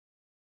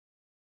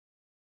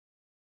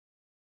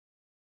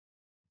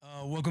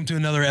Welcome to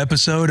another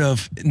episode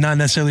of not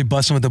necessarily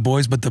Bussin' with the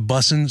Boys, but the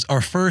Bussins.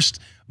 Our first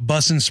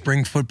Bussin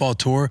Spring Football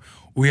Tour.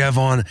 We have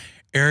on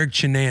Erik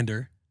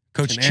Chinander,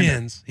 Coach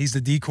Chins. He's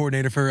the D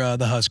coordinator for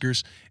the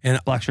Huskers.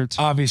 And Blackshirts.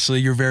 Obviously,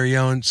 your very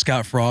own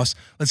Scott Frost.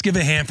 Let's give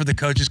a hand for the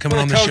coaches coming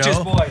on the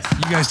show. Boys.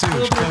 You guys too.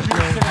 Little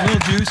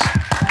juice.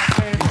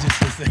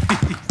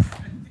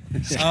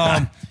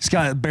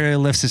 Scott barely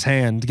lifts his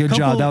hand. Good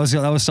job. That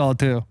was solid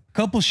too.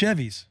 Couple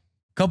Chevys.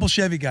 Couple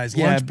Chevy guys.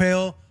 Yeah. Lunch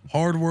pail,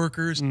 hard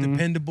workers,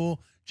 dependable,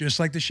 just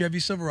like the Chevy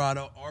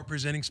Silverado, our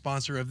presenting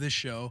sponsor of this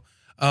show.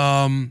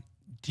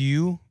 Do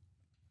you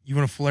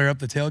want to flare up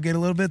the tailgate a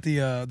little bit?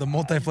 The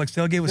multi-flex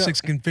tailgate with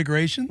 6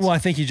 configurations? Well, I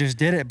think you just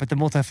did it, but the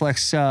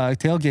multi-flex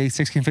tailgate,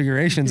 6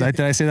 configurations. Did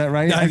I say that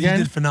right? No, again?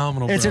 you did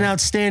phenomenal, It's an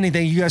outstanding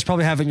thing. You guys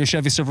probably have it in your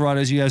Chevy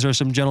Silverados. You guys are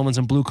some gentlemen,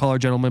 some blue-collar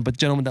gentlemen, but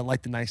gentlemen that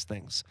like the nice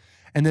things.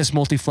 And this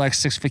multi-flex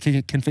 6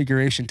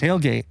 configuration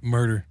tailgate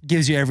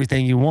gives you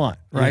everything you want,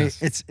 right?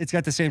 Yes. It's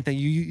got the same thing.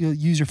 You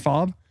use your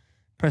fob,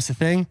 press the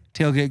thing,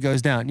 tailgate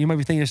goes down. You might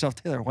be thinking to yourself,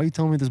 Taylor, why are you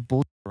telling me this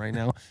bullshit right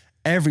now?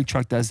 Every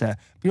truck does that.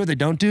 But you know what they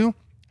don't do?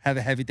 Have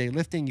a heavy day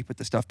lifting. You put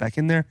the stuff back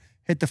in there,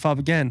 hit the fob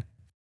again,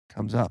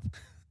 comes up.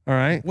 All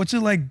right? What's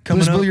it like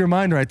coming Just up? blew your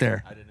mind right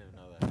there. I didn't even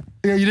know that.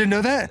 Yeah, you didn't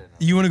know that?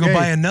 You want to go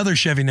buy another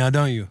Chevy now,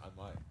 don't you? I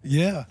might.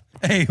 Yeah.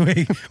 Hey,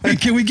 wait,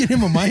 can we get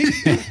him a mic?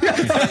 It's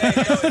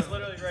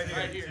literally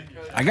right here.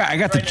 I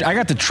got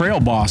the Trail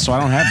Boss, so I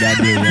don't have that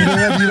deal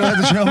yet. You don't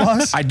have the Trail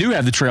Boss? I do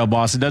have the Trail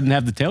Boss. It doesn't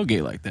have the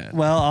tailgate like that.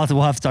 Well,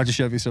 we'll have to talk to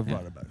Chevy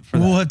Silverado about it.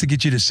 We'll have to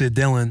get you to Sid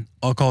Dillon.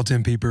 I'll call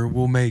Tim Pieper.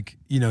 We'll make,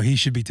 he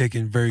should be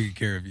taking very good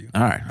care of you.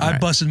 All right. I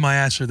busted my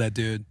ass for that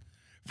dude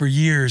for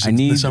years. I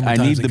need the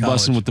college.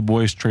 Bussin' with the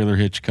Boys trailer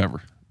hitch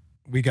cover.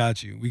 We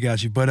got you.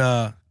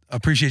 But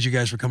appreciate you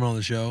guys for coming on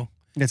the show.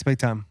 It's big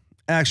time.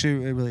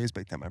 Actually, it really is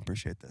big time. I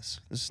appreciate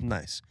this. This is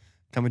nice.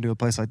 Coming to a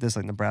place like this,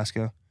 like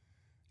Nebraska.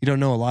 You don't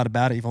know a lot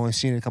about it. You've only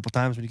seen it a couple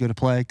times when you go to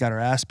play. Got our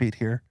ass beat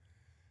here.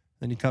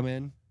 Then you come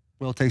in.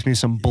 Will takes me to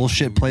some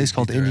bullshit place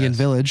called Indian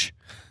Village.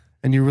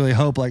 And you really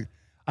hope, like,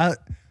 I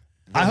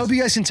hope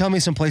you guys can tell me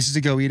some places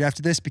to go eat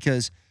after this,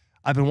 because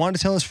I've been wanting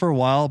to tell this for a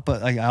while,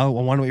 but like I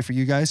want to wait for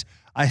you guys.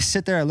 I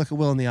sit there, I look at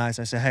Will in the eyes,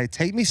 and I say, hey,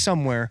 take me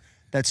somewhere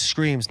that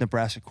screams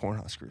Nebraska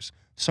Cornhuskers.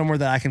 Somewhere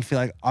that I can feel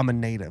like I'm a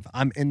native.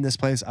 I'm in this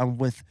place. I'm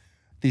with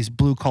these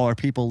blue-collar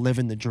people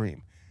living the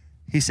dream.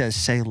 He says,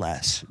 say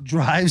less.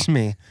 Drives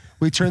me.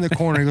 We turn the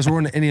corner. He goes, we're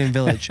in the Indian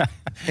Village.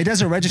 It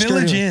doesn't register.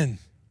 Village Inn.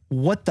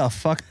 What the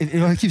fuck?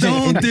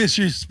 Don't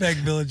disrespect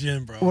Village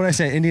Inn, bro. What did I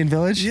say? Indian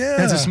Village? Yeah.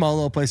 That's a small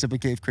little place up in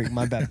Cave Creek.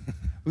 My bad.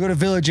 We go to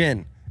Village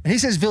Inn. And he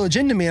says Village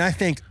Inn to me, and I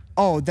think,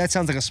 oh, that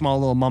sounds like a small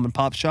little mom and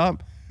pop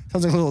shop.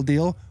 Sounds like a little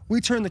deal. We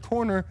turn the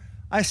corner.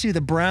 I see the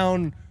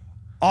brown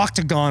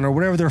octagon or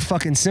whatever their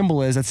fucking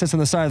symbol is that sits on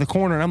the side of the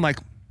corner, and I'm like,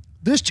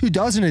 there's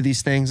 24 of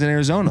these things in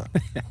Arizona.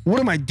 What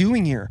am I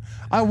doing here?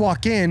 I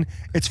walk in,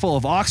 it's full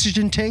of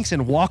oxygen tanks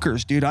and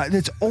walkers, dude.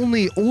 It's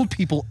only old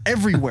people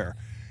everywhere.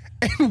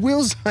 And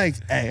Will's like,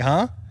 hey,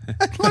 huh?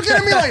 Looking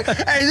at me like,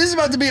 hey, this is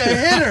about to be a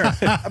hitter.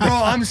 Bro,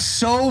 I'm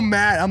so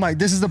mad. I'm like,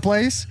 this is the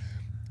place?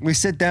 We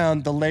sit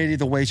down, the lady,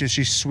 the waitress,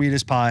 she's sweet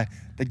as pie.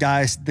 The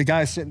guys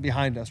sitting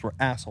behind us were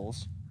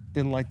assholes.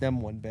 Didn't like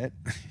them one bit.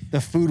 The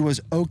food was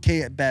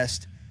okay at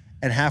best.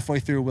 And halfway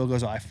through, Will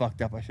goes, oh, I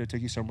fucked up. I should have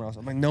took you somewhere else.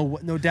 I'm like,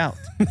 no doubt.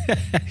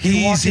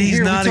 He's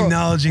not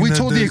acknowledging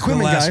the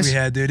equipment last guys we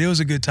had, dude. It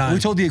was a good time. We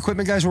told the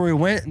equipment guys where we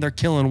went, and they're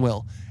killing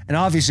Will. And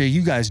obviously,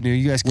 you guys knew.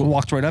 You guys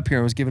walked right up here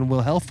and was giving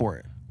Will hell for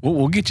it.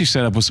 We'll get you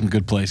set up with some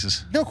good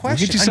places. No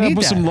question. We'll get you set up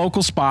with some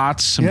local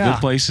spots, some good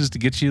places to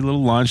get you a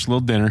little lunch, a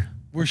little dinner.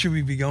 Where should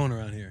we be going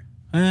around here?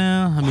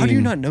 Well, I mean, how do you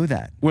not know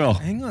that? Well,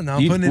 hang on. Now.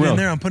 I'm putting it in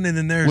there. I'm putting it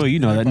in there. Well, you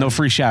know that. No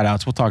free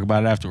shout-outs. We'll talk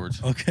about it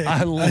afterwards. Okay.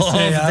 I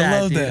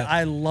love that.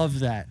 I love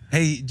that.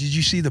 Hey, did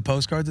you see the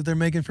postcard that they're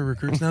making for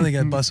recruits now? They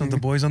got Bussin' with the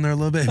Boys on there a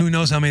little bit. Who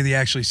knows how many they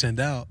actually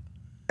send out?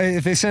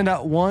 If they send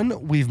out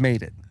one, we've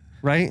made it,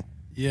 right?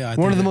 Yeah.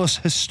 One of the most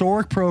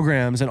historic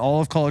programs in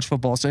all of college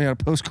football, sending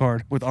out a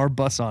postcard with our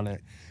bus on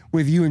it,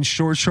 with you in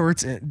short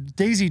shorts, and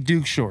Daisy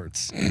Duke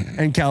shorts,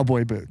 and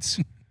cowboy boots.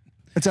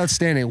 That's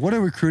outstanding. What a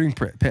recruiting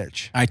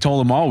pitch. I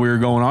told them all we were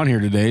going on here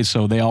today,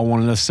 so they all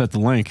wanted us to set the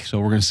link. So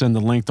we're going to send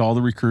the link to all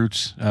the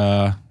recruits. They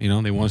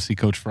want to see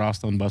Coach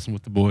Frost on Bussin'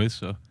 with the Boys.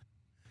 So,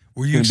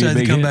 were you excited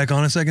to come back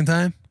on a second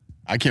time?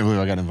 I can't believe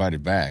I got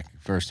invited back,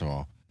 first of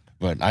all.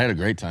 But I had a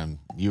great time.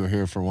 You were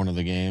here for one of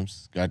the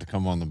games. Got to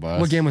come on the bus.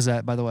 What game was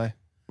that, by the way?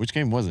 Which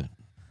game was it?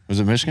 Was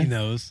it Michigan? He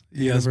knows.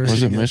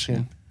 Was it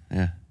Michigan?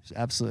 Yeah. It was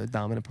absolutely a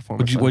dominant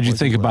performance. What'd you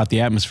think about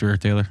the atmosphere,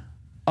 Taylor?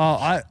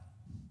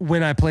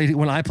 When I played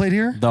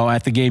here? Though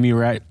at the game you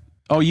were at.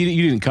 Oh, you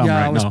didn't come,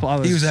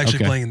 right? He was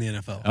actually playing in the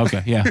NFL.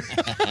 Okay, yeah.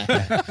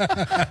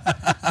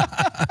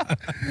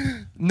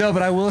 No,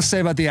 but I will say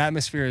about the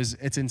atmosphere is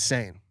it's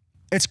insane.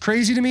 It's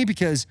crazy to me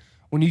because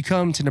when you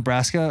come to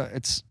Nebraska,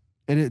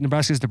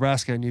 Nebraska is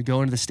Nebraska, and you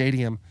go into the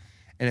stadium,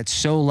 and it's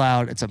so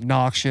loud, it's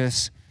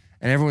obnoxious,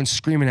 and everyone's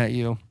screaming at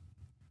you.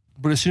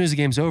 But as soon as the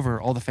game's over,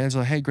 all the fans are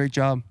like, hey, great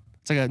job.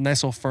 It's like a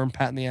nice little firm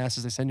pat in the ass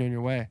as they send you on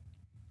your way.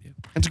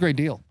 It's a great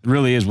deal. It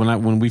really is.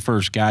 When we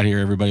first got here,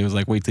 everybody was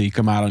like, "Wait till you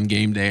come out on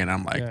game day," and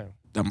I'm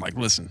like,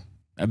 listen,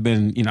 I've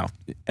been,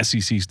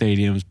 SEC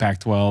stadiums,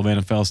 Pac-12,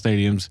 NFL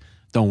stadiums.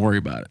 Don't worry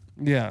about it.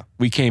 Yeah.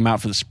 We came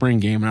out for the spring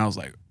game, and I was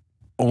like,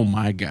 oh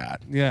my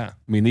God. Yeah.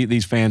 I mean,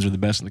 these fans are the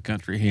best in the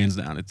country, hands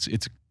down. It's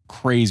a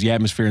crazy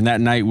atmosphere. And that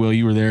night, Will,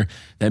 you were there.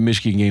 That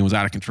Michigan game was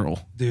out of control.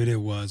 Dude,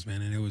 it was,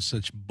 man, and it was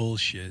such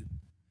bullshit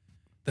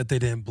that they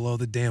didn't blow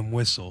the damn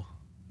whistle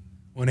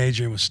when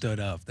Adrian was stood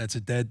up. That's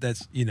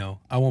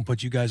I won't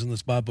put you guys on the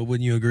spot, but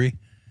wouldn't you agree?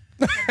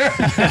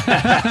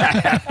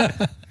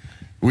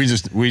 We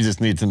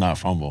just need to not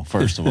fumble,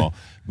 first of all.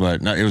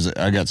 But no,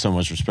 I got so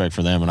much respect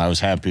for them, and I was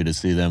happy to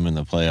see them in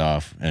the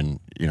playoff. And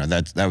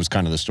that was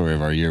kind of the story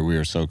of our year. We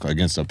were so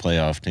against a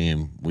playoff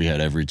team, we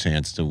had every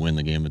chance to win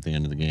the game at the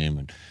end of the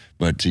game.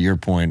 But to your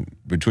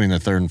point, between the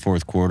third and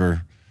fourth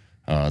quarter,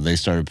 they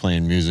started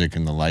playing music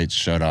and the lights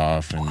shut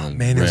off, and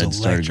the red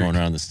started going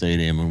around the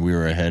stadium, and we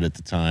were ahead at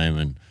the time.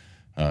 And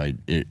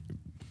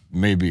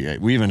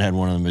we even had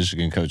one of the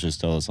Michigan coaches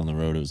tell us on the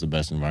road it was the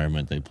best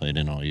environment they played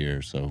in all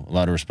year. So a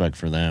lot of respect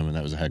for them, and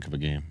that was a heck of a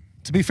game.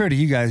 To be fair to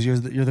you guys, you're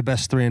the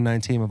best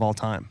 3-9 team of all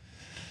time.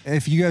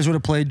 If you guys would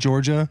have played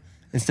Georgia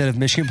instead of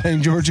Michigan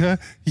playing Georgia,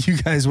 you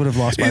guys would have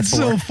lost by 4. It's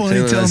so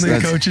funny telling the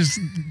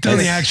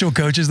actual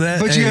coaches that.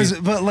 But you guys,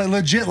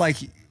 legit,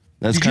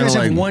 that's did you guys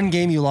have one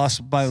game you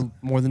lost by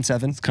more than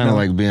 7? It's kind of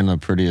like being the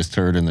prettiest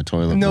turd in the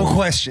toilet bowl. No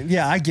question.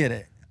 Yeah, I get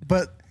it.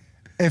 But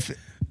if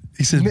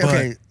he said,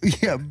 okay,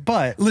 yeah,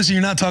 but listen,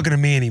 you're not talking to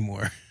me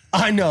anymore.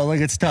 I know,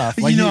 it's tough.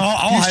 Like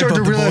I'll you start hype to up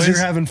the realize boys. you're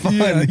having fun,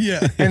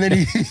 yeah. And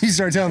then you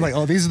start telling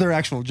oh, these are their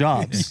actual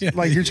jobs.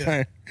 You're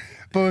trying.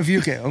 But if you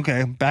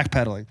okay,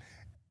 backpedaling.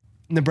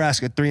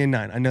 Nebraska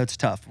 3-9. I know it's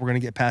tough. We're gonna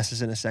get past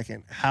this in a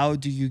second. How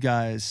do you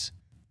guys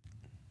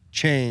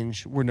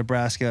change where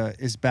Nebraska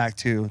is back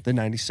to the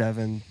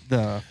 97,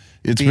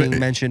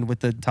 mentioned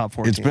with the top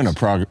 4 It's teams?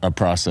 been a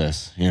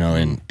process,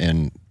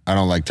 and I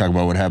don't like to talk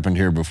about what happened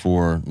here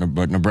before,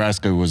 but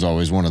Nebraska was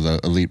always one of the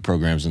elite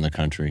programs in the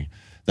country.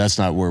 That's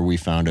not where we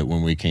found it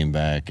when we came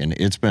back, and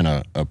it's been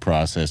a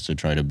process to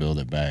try to build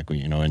it back,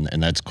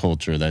 and that's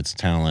culture, that's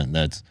talent,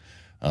 that's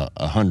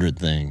 100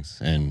 things.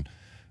 And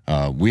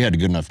we had a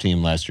good enough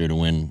team last year to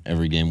win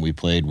every game we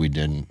played. We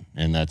didn't,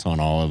 and that's on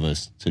all of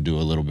us to do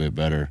a little bit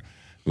better.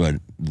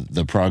 But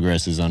the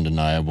progress is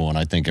undeniable, and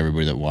I think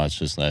everybody that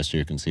watched us last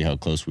year can see how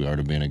close we are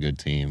to being a good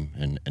team.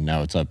 And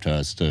now it's up to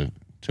us to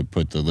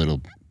put the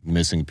little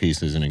missing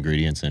pieces and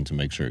ingredients in to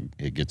make sure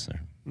it gets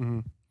there.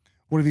 Mm-hmm.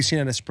 What have you seen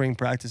out of spring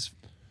practice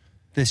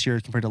this year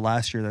compared to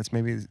last year that's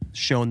maybe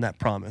shown that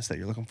promise that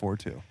you're looking forward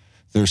to?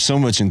 There's so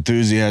much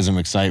enthusiasm,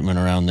 excitement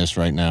around this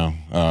right now,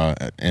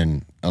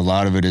 and a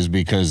lot of it is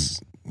because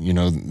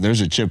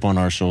there's a chip on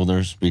our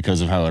shoulders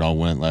because of how it all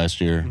went last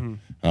year.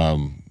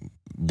 Mm-hmm.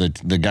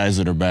 The guys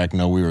that are back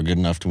know we were good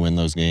enough to win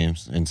those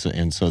games,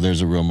 and so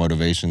there's a real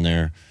motivation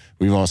there.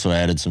 We've also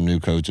added some new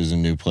coaches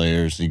and new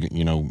players.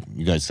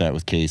 You guys sat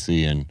with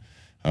Casey, and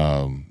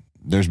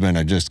there's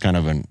been just kind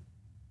of an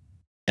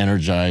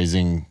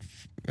energizing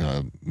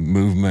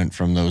movement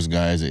from those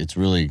guys.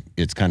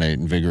 It's kind of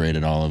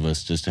invigorated all of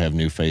us just to have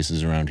new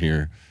faces around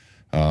here,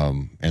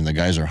 and the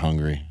guys are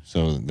hungry.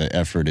 So the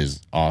effort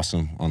is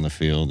awesome on the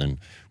field, and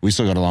we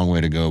still got a long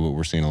way to go, but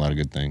we're seeing a lot of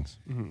good things.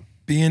 Mm-hmm.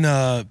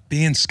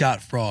 Being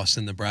Scott Frost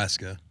in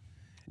Nebraska,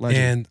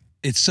 Legend. And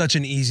it's such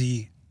an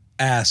easy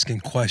ask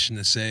and question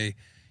to say,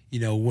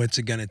 what's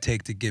it gonna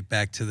take to get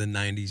back to the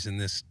 90s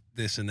and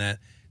this and that.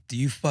 Do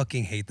you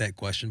fucking hate that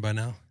question by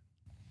now?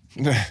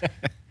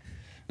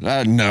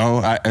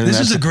 No. This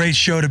is a great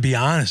show to be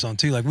honest on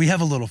too. We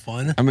have a little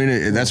fun. I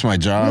mean, that's my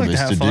job is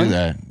to fun. do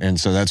that, and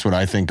so that's what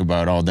I think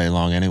about all day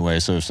long anyway.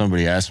 So if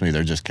somebody asks me,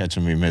 they're just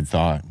catching me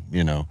mid-thought,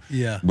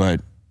 Yeah.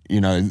 But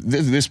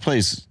this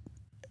place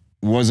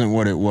wasn't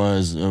what it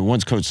was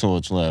once Coach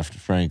Solich left.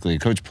 Frankly,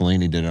 Coach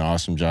Pelini did an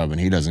awesome job, and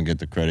he doesn't get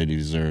the credit he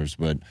deserves.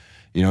 But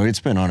it's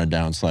been on a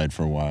downslide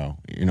for a while.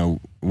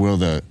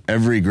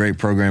 Every great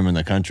program in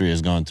the country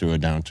has gone through a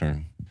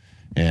downturn,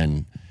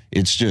 and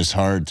it's just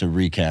hard to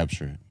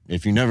recapture it.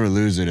 If you never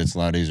lose it, it's a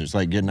lot easier. It's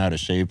like getting out of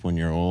shape when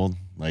you're old.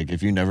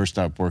 If you never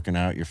stop working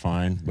out, you're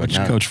fine. But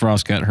now, Coach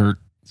Frost got hurt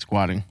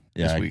squatting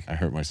this week. I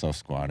hurt myself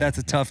squatting. That's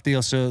a tough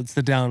deal. So it's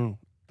the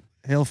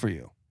downhill for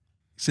you.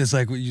 So it's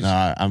like what you.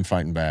 I'm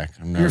fighting back.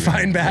 You're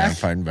fighting back? Yeah, I'm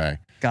fighting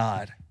back.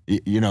 God.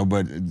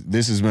 But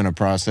this has been a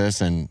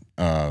process, and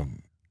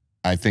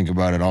I think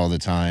about it all the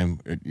time.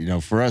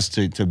 For us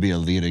to be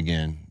elite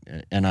again,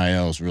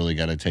 NIL's really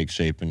got to take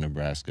shape in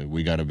Nebraska.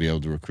 We got to be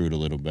able to recruit a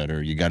little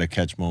better. You got to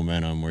catch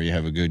momentum where you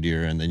have a good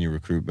year and then you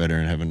recruit better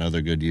and have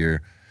another good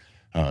year.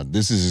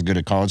 This is as good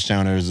a college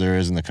town as there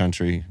is in the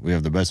country. We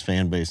have the best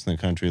fan base in the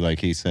country, like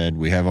he said.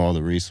 We have all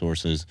the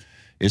resources.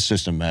 It's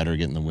just a matter of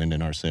getting the wind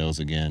in our sails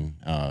again,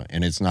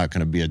 and it's not going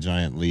to be a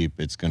giant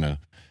leap. It's gonna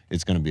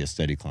be a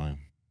steady climb.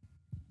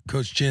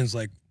 Coach Chin's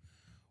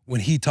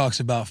when he talks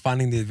about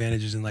finding the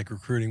advantages in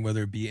recruiting,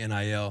 whether it be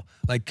NIL,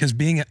 because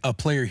being a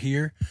player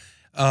here,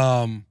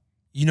 the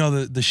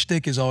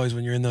shtick is always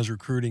when you're in those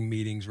recruiting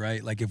meetings,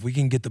 right? If we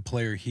can get the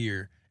player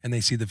here and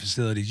they see the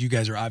facilities. You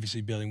guys are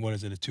obviously building, what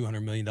is it, a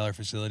 $200 million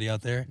facility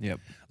out there? Yep.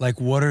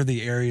 Like, what are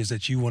the areas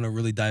that you want to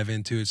really dive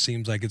into? It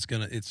seems like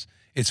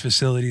it's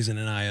facilities and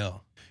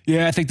NIL.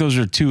 Yeah, I think those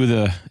are two of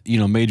the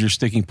major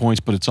sticking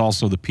points, but it's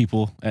also the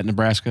people at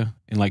Nebraska.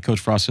 And like Coach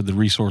Frost said, the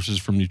resources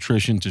from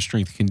nutrition to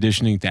strength and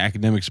conditioning to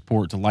academic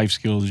support to life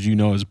skills, as you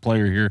know, as a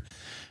player here.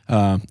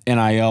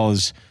 NIL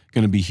is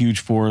going to be huge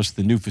for us.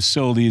 The new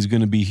facility is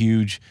going to be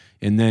huge.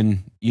 And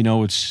then,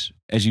 it's,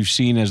 as you've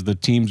seen, as the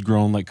team's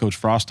grown, like Coach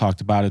Frost talked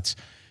about, it's,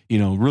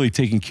 really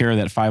taking care of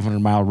that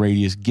 500-mile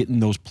radius, getting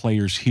those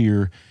players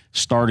here,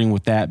 starting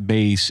with that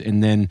base,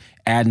 and then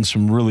adding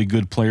some really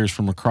good players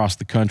from across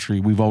the country.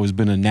 We've always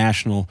been a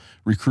national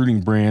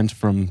recruiting brand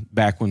from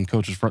back when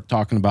Coach was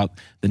talking about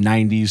the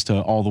 90s to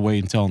all the way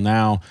until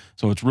now.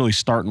 So it's really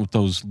starting with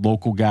those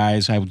local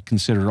guys. I would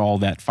consider all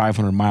that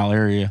 500-mile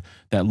area,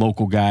 that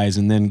local guys,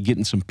 and then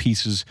getting some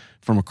pieces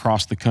from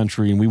across the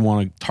country. And we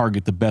want to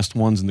target the best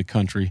ones in the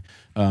country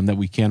that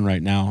we can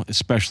right now,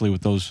 especially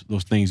with those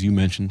things you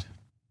mentioned.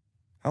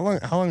 How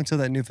long until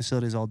that new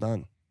facility is all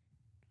done?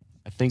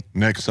 I think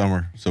next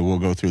summer. So we'll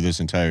go through this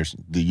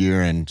the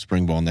year and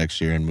spring ball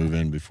next year and move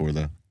in before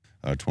the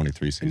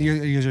 23 season. And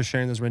you guys are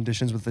sharing those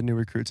renditions with the new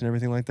recruits and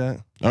everything like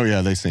that? Oh,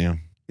 yeah, they see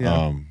them.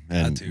 Yeah.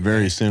 And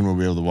very soon we'll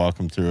be able to walk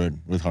them through it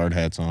with hard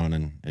hats on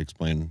and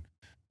explain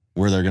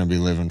where they're going to be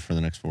living for the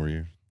next 4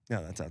 years.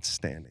 Yeah, that's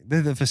outstanding.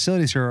 The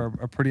facilities here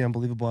are pretty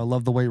unbelievable. I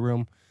love the weight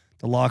room,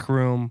 the locker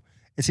room.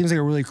 It seems like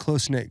a really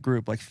close-knit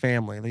group, like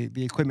family.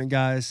 The equipment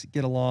guys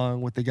get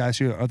along with the guys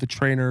who are the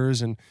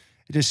trainers, and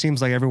it just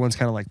seems like everyone's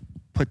kind of like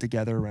put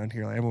together around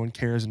here. Like everyone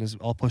cares and is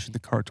all pushing the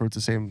cart towards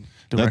the same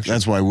direction.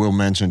 That's why Will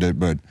mentioned it,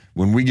 but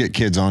when we get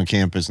kids on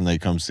campus and they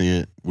come see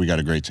it, we got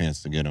a great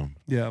chance to get them.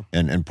 Yeah.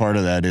 And part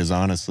of that is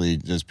honestly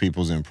just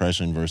people's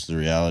impression versus the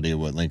reality of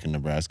what Lincoln,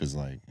 Nebraska is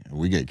like.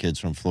 We get kids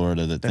from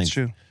Florida that That's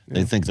true. Yeah.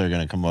 They think they're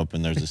going to come up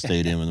and there's a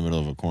stadium in the middle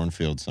of a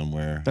cornfield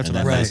somewhere. That's and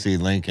what then I'm they saying.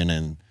 see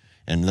Lincoln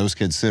and those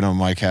kids sit on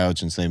my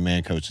couch and say,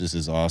 man, Coach, this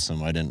is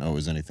awesome. I didn't know it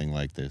was anything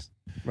like this.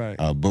 Right.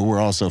 But we're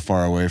also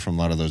far away from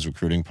a lot of those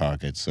recruiting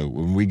pockets. So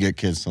when we get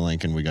kids to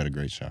Lincoln, we got a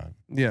great shot.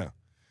 Yeah.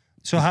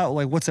 So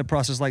what's that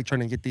process like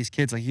trying to get these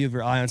kids? Like you have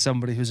your eye on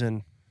somebody who's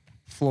in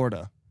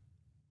Florida,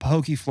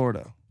 Pahokee,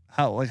 Florida.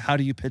 How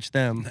do you pitch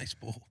them Nice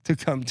bull. to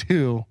come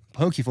to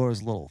Pahokee, Florida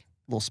is a little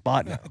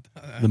spot now.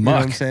 the You know what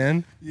muck. I'm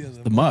saying? Yeah,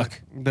 The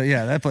muck. But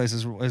yeah, that place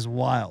is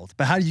wild.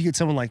 But how do you get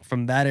someone like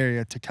from that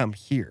area to come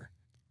here?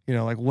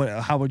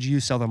 How would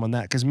you sell them on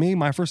that? Because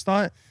my first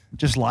thought,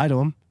 just lie to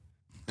them.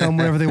 Tell them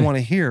whatever they want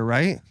to hear,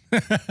 right?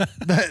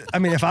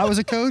 If I was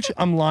a coach,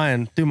 I'm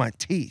lying through my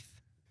teeth.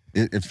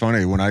 It's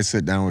funny. When I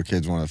sit down with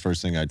kids, one of the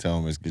first things I tell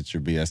them is get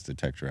your BS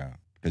detector out.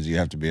 Because you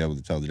have to be able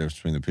to tell the difference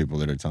between the people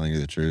that are telling you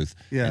the truth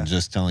and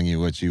just telling you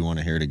what you want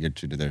to hear to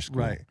get you to their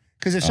school. Right.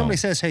 Because if somebody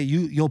says, hey,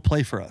 you'll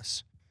play for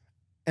us,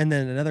 and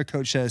then another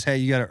coach says, hey,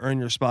 you got to earn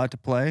your spot to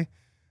play,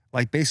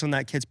 like based on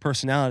that kid's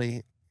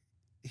personality,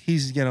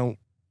 he's going to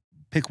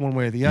pick one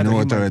way or the other. You know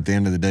what, though? At the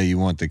end of the day, you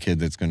want the kid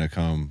that's going to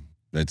come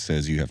that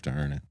says you have to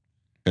earn it.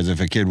 Because if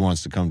a kid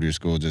wants to come to your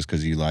school just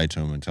because you lie to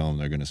them and tell them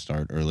they're going to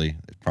start early,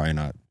 it's probably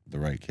not the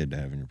right kid to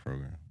have in your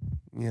program.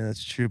 Yeah,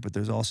 that's true. But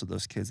there's also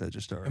those kids that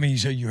just are.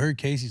 You heard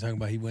Casey talking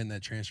about he went in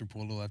that transfer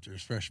portal after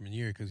his freshman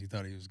year because he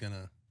thought he was going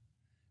to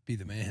be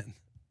the man.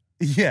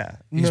 Yeah.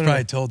 He was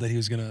probably told that he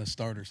was going to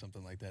start or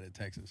something like that at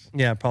Texas.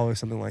 Yeah, probably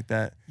something like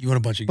that. You want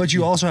a bunch of... But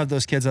you also have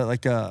those kids that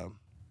like, I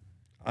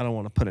don't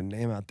want to put a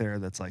name out there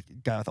that's like a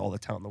guy with all the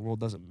talent in the world,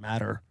 doesn't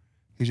matter.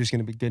 He's just going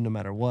to be good no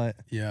matter what.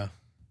 Yeah.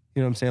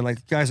 You know what I'm saying?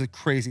 Like guys with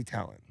crazy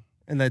talent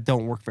and that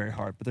don't work very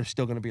hard, but they're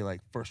still going to be like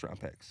first-round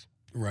picks.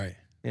 Right.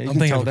 Yeah, I'm can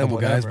thinking tell of a them couple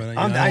whatever. guys,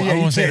 but I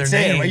won't say their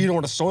name. Right? You don't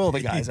want to soil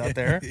the guys out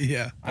there.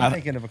 Yeah. I'm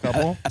thinking of a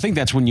couple. I think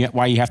that's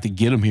why you have to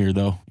get them here,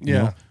 though. You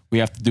know? We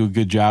have to do a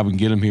good job and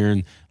get them here.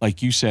 And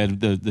like you said,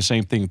 the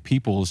same thing with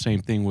people, the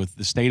same thing with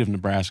the state of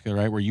Nebraska,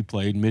 right, where you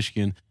played,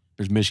 Michigan.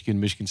 There's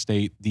Michigan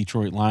State,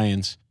 Detroit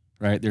Lions,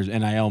 right? There's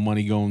NIL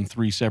money going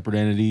 3 separate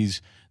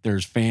entities.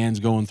 There's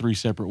fans going 3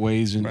 separate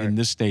ways. And in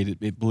this state,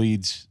 it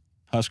bleeds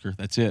Husker.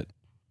 That's it.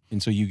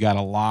 And so you got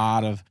a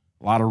lot of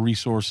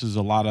resources,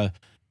 a lot of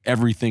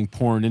everything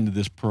pouring into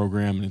this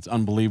program, and it's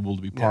unbelievable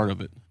to be part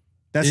of it.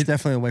 That's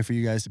definitely a way for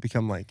you guys to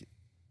become like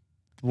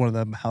one of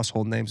the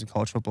household names in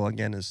college football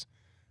again is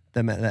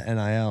them at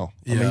NIL.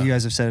 Yeah. I mean, you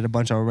guys have said it a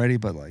bunch already,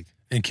 but like.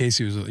 And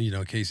Casey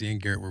Casey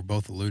and Garrett were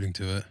both alluding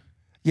to it.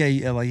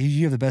 Yeah, like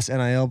you have the best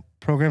NIL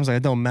programs. Like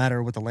it don't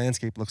matter what the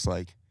landscape looks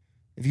like.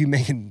 If you're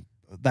making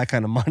that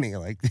kind of money,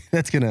 like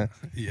that's gonna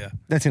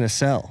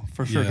sell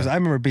for sure. Because I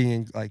remember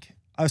being like,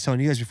 I was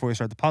telling you guys before we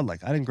started the pod,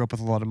 like I didn't grow up with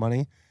a lot of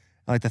money.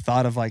 Like the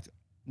thought of like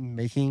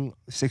making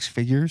 6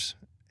 figures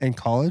in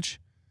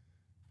college,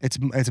 it's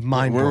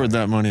mind-blowing. Where would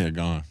that money have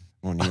gone?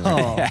 When you were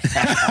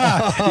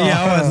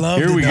I would love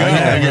Here to we know go.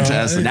 that, I get to bro.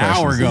 ask the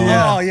Now we're questions. going.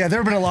 Oh yeah, there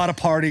have been a lot of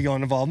party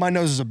going involved. My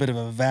nose is a bit of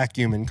a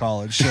vacuum in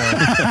college, so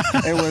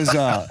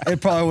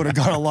it probably would have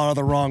gone a lot of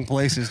the wrong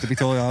places. To be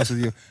totally honest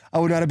with you, I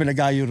would not have been a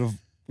guy you would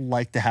have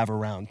liked to have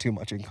around too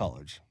much in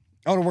college.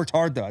 I would have worked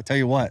hard though. I tell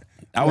you what,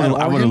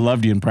 I would have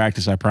loved you in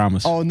practice. I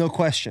promise. Oh, no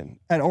question.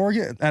 At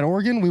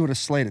Oregon, we would have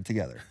slayed it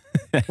together.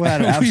 We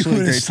had an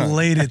absolutely great time.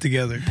 Slayed it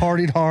together.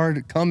 Partied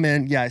hard. Come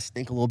in. Yeah, I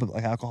stink a little bit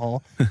like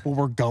alcohol, but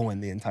we're going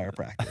the entire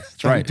practice.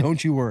 That's right.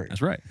 Don't you worry.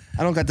 That's right.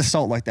 I don't got the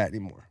salt like that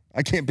anymore.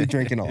 I can't be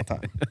drinking all the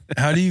time.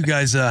 How do you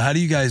guys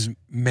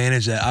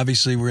manage that?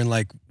 Obviously, we're in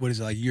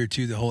year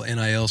 2, the whole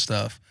NIL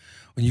stuff.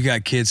 When you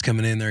got kids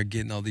coming in there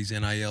getting all these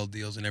NIL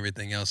deals and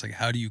everything else, like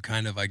how do you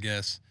kind of, I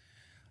guess,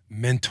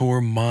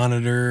 mentor,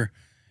 monitor,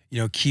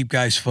 keep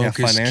guys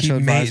focused, financial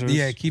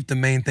advisors. keep the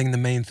main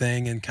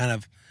thing, and kind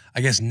of,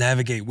 I guess,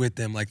 navigate with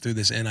them like through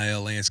this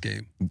NIL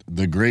landscape.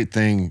 The great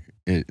thing,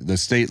 the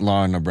state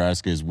law in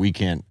Nebraska is we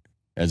can't,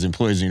 as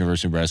employees of the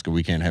University of Nebraska,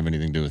 we can't have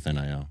anything to do with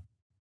NIL.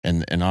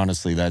 And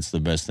honestly, that's the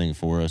best thing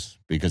for us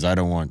because I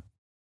don't want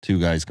 2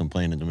 guys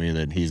complaining to me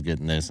that he's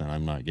getting this and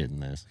I'm not getting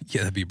this.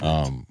 Yeah, that'd be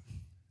brutal.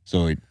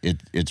 So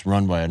it's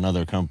run by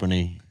another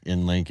company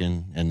in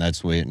Lincoln, and that's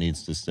the way it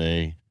needs to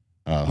stay.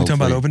 You talking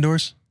about Open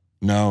Doors?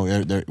 No,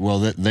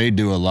 they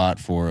do a lot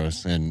for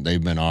us, and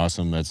they've been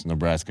awesome. That's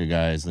Nebraska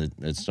guys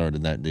that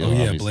started that deal. Oh,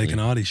 yeah, obviously. Blake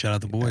and Audie. Shout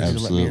out the boys.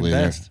 Absolutely.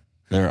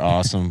 They're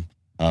awesome.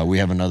 We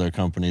have another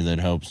company that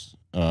helps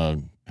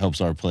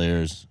our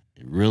players,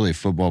 really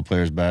football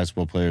players,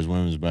 basketball players,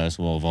 women's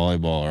basketball,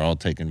 volleyball are all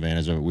taking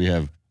advantage of it. We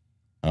have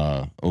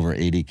over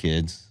 80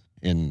 kids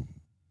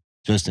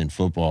just in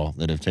football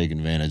that have taken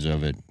advantage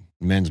of it.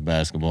 Men's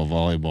basketball,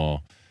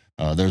 volleyball.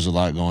 There's a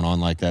lot going on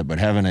like that, but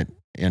having it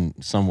in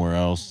somewhere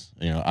else,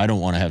 I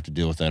don't want to have to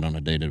deal with that on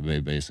a day-to-day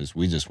basis.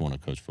 We just want to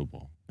coach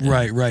football.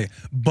 Right.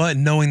 But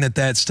knowing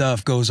that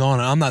stuff goes on,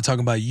 and I'm not talking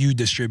about you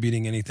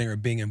distributing anything or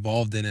being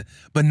involved in it,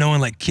 but knowing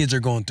like kids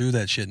are going through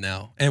that shit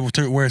now, and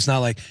where it's not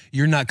like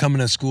you're not coming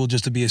to school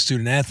just to be a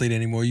student athlete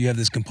anymore. You have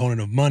this component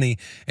of money,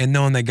 and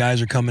knowing that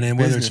guys are coming in,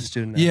 whether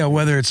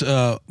it's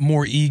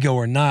more ego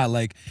or not,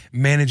 like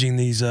managing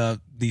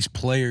these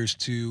players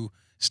to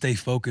stay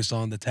focused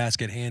on the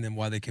task at hand and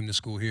why they came to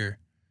school here.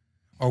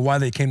 Or why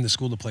they came to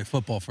school to play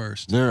football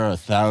first. There are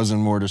 1,000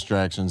 more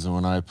distractions than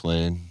when I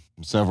played,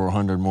 several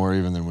hundred more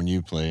even than when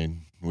you played,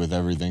 with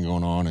everything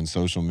going on and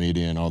social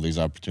media and all these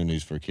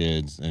opportunities for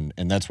kids. And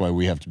that's why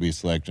we have to be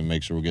selective and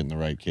make sure we're getting the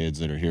right kids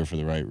that are here for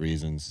the right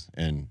reasons.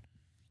 And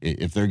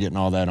if they're getting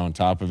all that on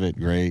top of it,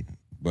 great.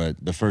 But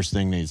the first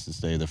thing needs to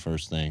stay the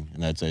first thing,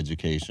 and that's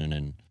education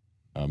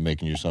and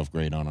making yourself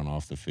great on and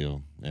off the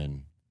field.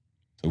 And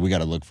so we got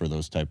to look for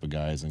those type of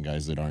guys and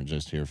guys that aren't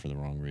just here for the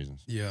wrong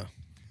reasons. Yeah.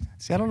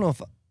 See, I don't know.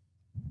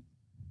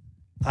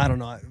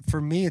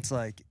 For me, it's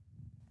like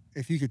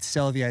if you could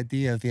sell the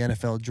idea of the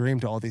NFL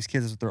dream to all these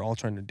kids, that's what they're all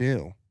trying to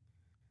do.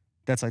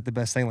 That's like the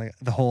best thing. Like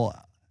the whole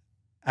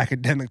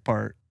academic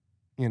part,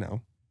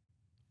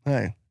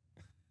 Hey,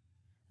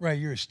 right.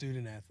 You're a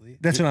student athlete.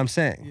 That's what I'm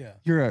saying. Yeah.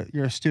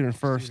 You're a student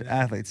first,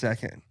 athlete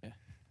second. Yeah.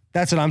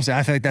 That's what I'm saying.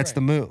 I feel like that's the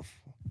move.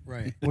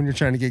 Right. When you're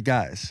trying to get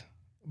guys.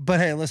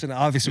 But hey, listen.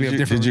 Obviously, we have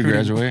different. Did you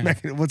graduate?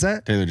 What's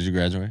that? Taylor, did you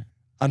graduate?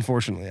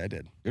 Unfortunately, I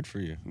did. Good for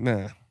you.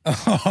 Nah.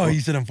 Oh, you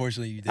said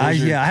unfortunately you did. I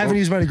haven't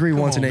used my degree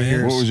once in 8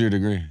 years. What was your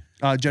degree?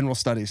 General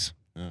studies.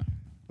 Yeah. I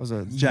was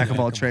a jack of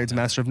all trades,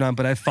 master of none,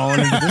 but I've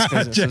fallen into this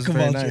business. It was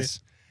very nice.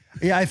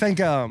 Yeah, I think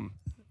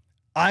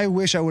I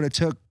wish I would have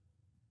took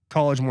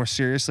college more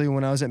seriously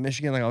when I was at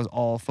Michigan. Like I was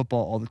all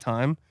football all the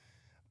time.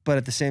 But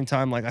at the same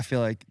time, like I feel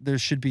like there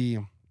should be,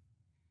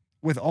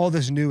 with all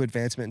this new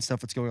advancement and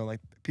stuff that's going on, like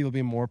people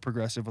being more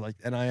progressive with like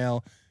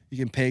NIL, you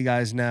can pay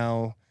guys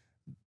now.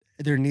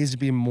 There needs to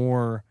be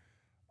more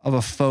of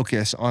a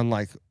focus on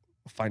like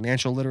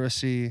financial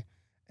literacy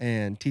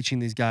and teaching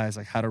these guys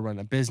like how to run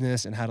a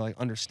business and how to like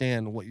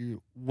understand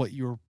what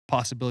your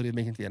possibility of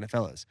making it to the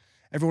NFL is.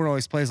 Everyone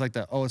always plays like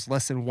that. Oh, it's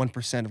less than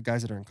 1% of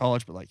guys that are in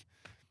college, but like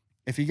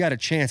if you got a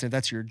chance, if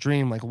that's your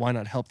dream, like why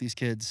not help these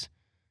kids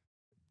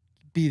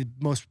be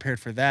most prepared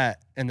for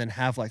that, and then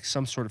have like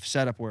some sort of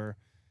setup where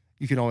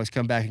you can always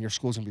come back and your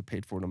school's gonna be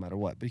paid for no matter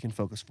what, but you can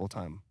focus full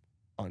time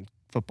on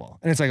football.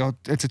 And it's like, oh,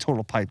 it's a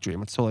total pipe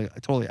dream. It's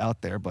totally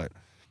out there, but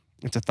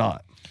it's a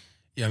thought.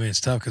 Yeah, I mean,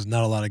 it's tough because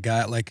not a lot of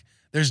guys, like,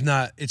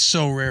 it's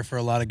so rare for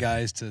a lot of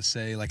guys to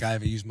say, like, I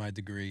haven't used my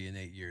degree in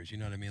 8 years. You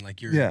know what I mean?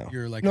 Like,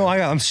 you're like, no,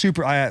 I'm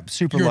super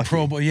lucky. You're a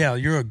pro, but yeah,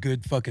 you're a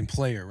good fucking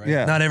player, right?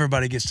 Yeah. Not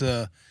everybody gets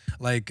to,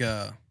 like,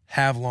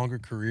 have longer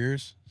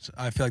careers. So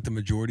I feel like the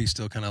majority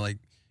still kind of, like,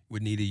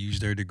 would need to use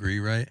their degree,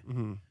 right?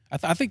 Mm-hmm.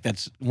 I think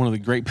that's one of the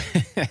great.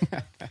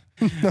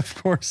 Of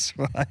course.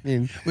 Well, I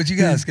mean, what you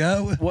got,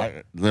 Scott?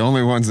 The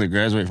only ones that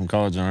graduate from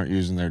college and aren't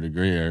using their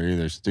degree are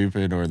either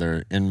stupid or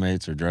they're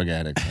inmates or drug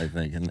addicts, I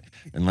think,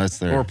 unless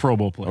they're or Pro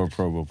Bowl player. Or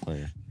Pro Bowl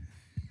player.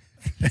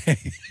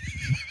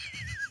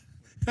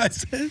 I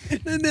said,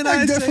 and then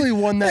I definitely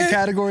won that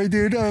category,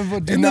 dude.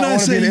 And then I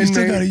said, you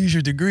still got to use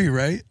your degree,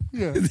 right?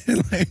 Yeah.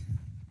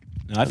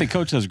 I think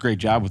Coach does a great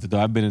job with it, though.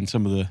 I've been in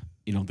some of the,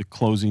 the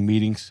closing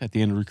meetings at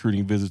the end of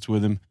recruiting visits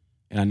with him.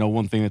 And I know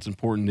one thing that's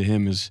important to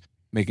him is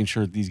making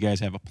sure that these guys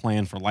have a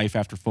plan for life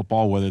after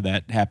football, whether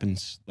that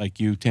happens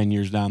like you 10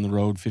 years down the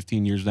road,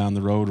 15 years down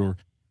the road, or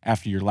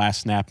after your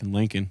last snap in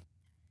Lincoln.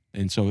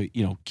 And so,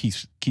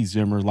 Keith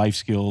Zimmer, life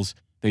skills,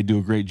 they do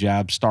a great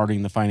job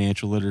starting the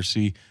financial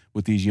literacy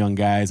with these young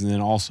guys, and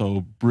then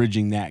also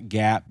bridging that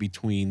gap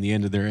between the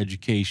end of their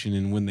education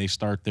and when they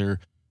start their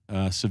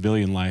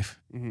civilian life.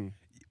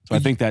 So I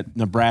think that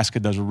Nebraska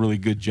does a really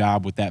good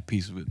job with that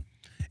piece of it.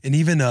 And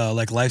even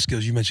like life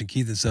skills, you mentioned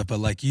Keith and stuff, but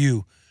like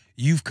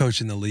you've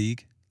coached in the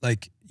league.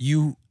 Like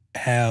you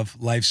have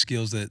life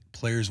skills that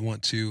players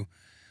want to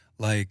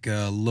like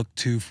look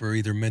to for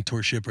either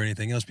mentorship or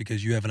anything else,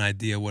 because you have an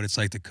idea what it's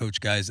like to coach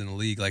guys in the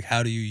league. Like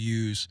how do you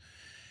use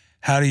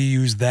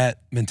that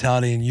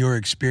mentality and your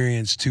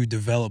experience to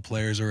develop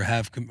players or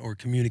or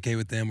communicate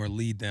with them or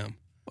lead them?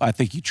 I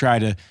think you try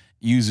to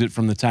use it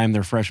from the time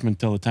they're freshmen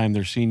till the time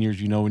they're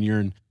seniors. You know,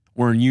 when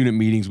we're in unit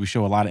meetings, we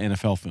show a lot of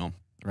NFL film,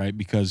 right?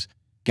 Because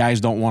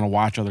guys don't want to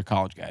watch other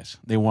college guys.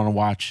 They want to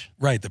watch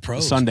the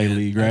pros, the Sunday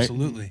league, right?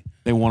 Absolutely.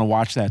 They want to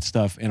watch that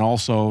stuff. And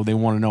also they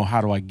want to know, how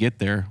do I get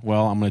there?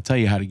 Well, I'm going to tell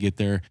you how to get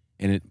there.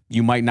 And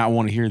you might not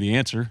want to hear the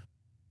answer.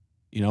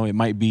 You know, it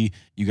might be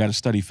you got to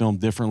study film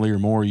differently or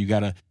more. You got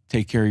to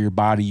take care of your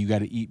body. You got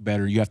to eat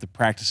better. You have to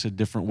practice a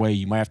different way.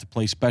 You might have to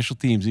play special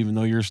teams even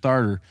though you're a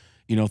starter,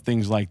 you know,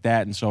 things like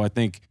that. And so I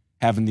think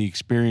having the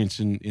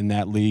experience in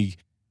that league,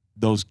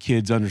 those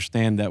kids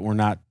understand that we're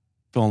not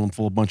filling them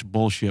full of a bunch of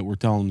bullshit. We're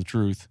telling them the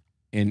truth.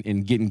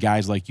 And getting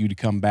guys like you to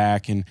come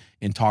back and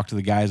talk to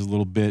the guys a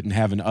little bit, and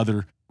having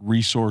other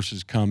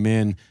resources come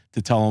in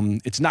to tell them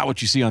it's not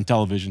what you see on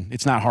television.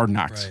 It's not Hard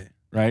Knocks,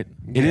 right?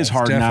 Yeah, it is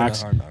Hard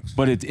Knocks,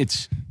 but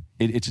it's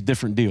it's a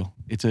different deal.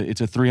 It's a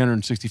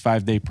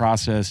 365-day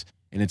process,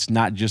 and it's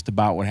not just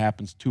about what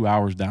happens 2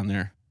 hours down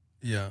there.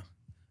 Yeah,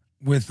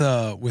 with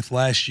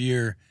last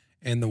year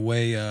and the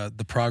way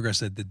the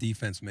progress that the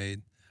defense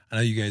made, I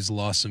know you guys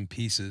lost some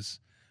pieces.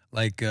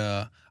 Like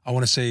I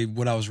want to say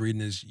what I was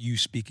reading is you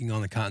speaking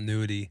on the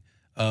continuity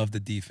of the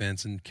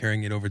defense and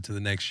carrying it over to the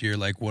next year.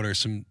 Like, what are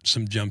some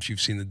jumps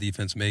you've seen the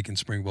defense make in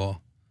spring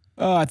ball?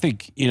 I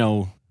think, you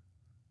know,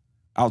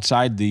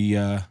 outside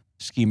the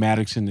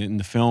schematics in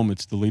the film,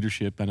 it's the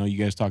leadership. I know you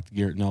guys talked to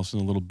Garrett Nelson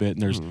a little bit,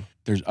 and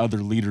there's other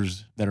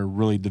leaders that are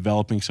really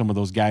developing. Some of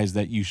those guys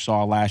that you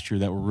saw last year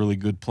that were really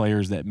good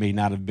players that may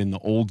not have been the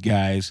old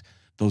guys,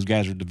 those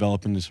guys are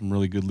developing into some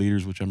really good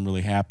leaders, which I'm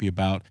really happy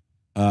about.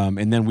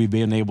 And then we've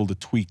been able to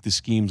tweak the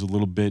schemes a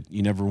little bit.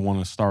 You never want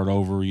to start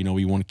over. You know,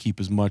 you want to keep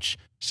as much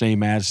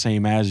same as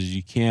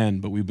you can,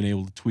 but we've been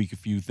able to tweak a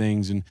few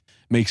things and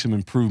make some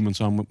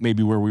improvements on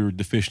maybe where we were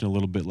deficient a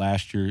little bit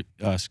last year,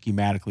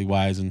 schematically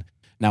wise. And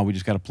now we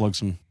just got to plug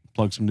some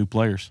new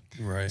players.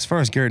 Right. As far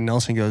as Garrett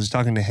Nelson goes,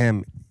 talking to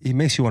him, he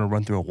makes you want to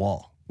run through a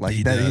wall. Like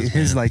He that, does,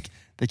 his man. like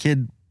the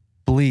kid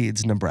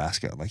bleeds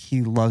Nebraska. Like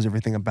he loves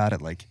everything about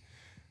it. Like,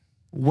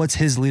 what's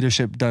his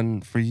leadership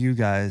done for you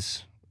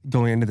guys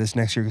going into this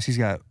next year?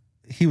 Because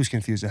he was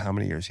confused at how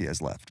many years he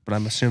has left, but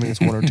I'm assuming it's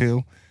 1 or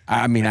 2.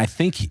 I mean, I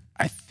think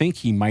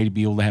he might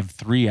be able to have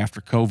 3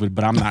 after COVID,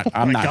 but I'm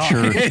not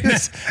sure.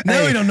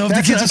 Now we don't know if the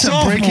That's kid's a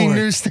sophomore. breaking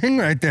news thing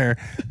right there.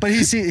 But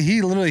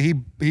he literally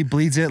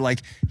bleeds it.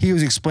 Like, he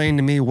was explaining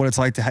to me what it's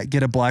like to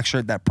get a black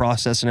shirt, that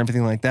process and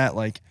everything like that.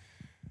 Like,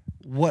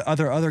 what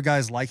other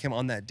guys like him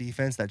on that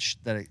defense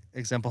that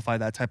exemplify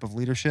that type of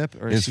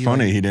leadership? Or It's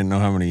funny he didn't know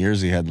how many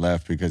years he had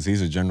left because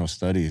he's a general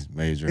studies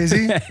major. Is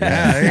he? Yeah,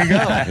 there you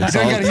go.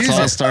 It's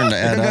all starting to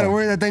add You got to up.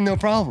 worry that thing, no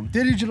problem.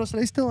 Did he general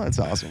studies still? That's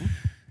awesome.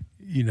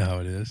 You know how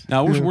it is.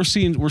 Now we're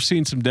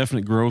seeing some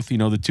definite growth. You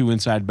know, the 2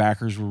 inside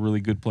backers were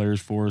really good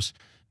players for us.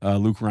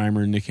 Luke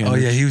Reimer and Nick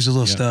Hendricks. Oh yeah, he was a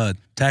little Yep. stud,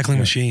 tackling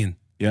machine.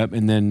 Yep.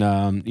 And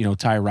then you know,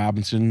 Ty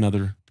Robinson,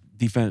 another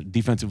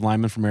defensive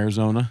lineman from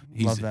Arizona.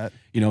 Love that.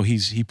 You know,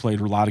 he played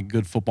a lot of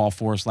good football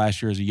for us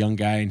last year as a young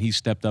guy, and he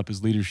stepped up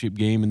his leadership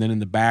game. And then in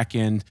the back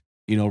end,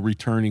 you know,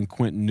 returning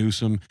Quentin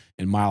Newsom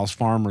and Miles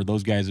Farmer,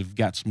 those guys have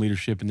got some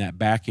leadership in that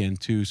back end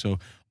too. So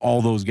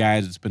all those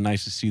guys, it's been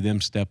nice to see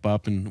them step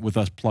up, and with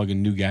us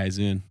plugging new guys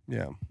in.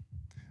 Yeah.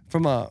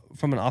 From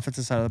an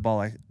offensive side of the ball,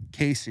 like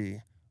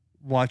Casey,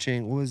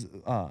 watching what was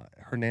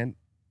Hernandez?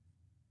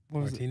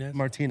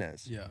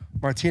 Martinez. Yeah.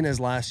 Martinez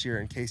last year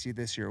and Casey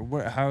this year.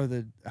 How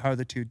are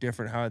the two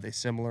different? How are they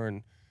similar?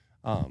 And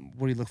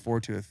what do you look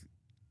forward to with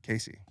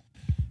Casey?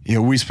 Yeah,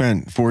 we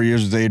spent 4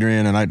 years with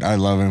Adrian, and I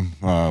love him.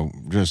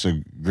 Just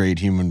a great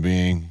human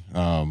being.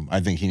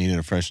 I think he needed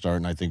a fresh start,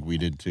 and I think we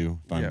did too,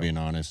 if I'm being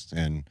honest.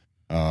 And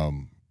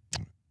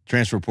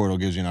transfer portal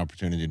gives you an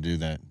opportunity to do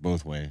that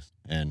both ways.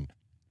 And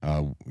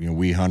you know,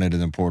 we hunted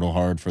in the portal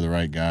hard for the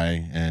right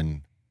guy,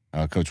 and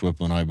Coach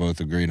Whipple and I both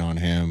agreed on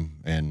him.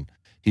 And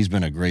he's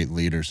been a great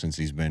leader since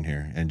he's been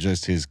here, and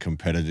just his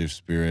competitive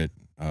spirit,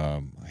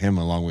 him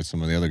along with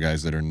some of the other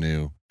guys that are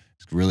new,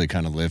 it's really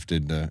kind of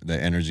lifted the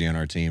energy on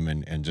our team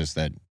and just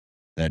that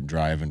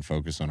drive and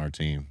focus on our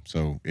team.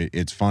 So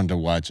it's fun to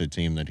watch a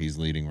team that he's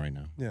leading right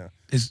now. Yeah.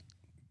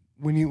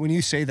 When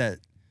you say that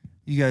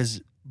you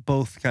guys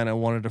both kind of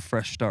wanted a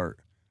fresh start,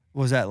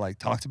 was that like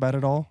talked about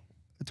at all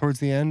towards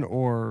the end,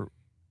 or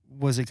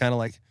was it kind of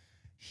like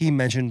he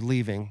mentioned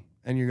leaving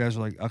and you guys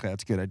were like, okay,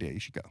 that's a good idea, you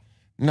should go?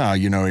 No,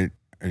 you know,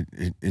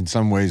 in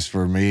some ways,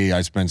 for me,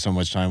 I spend so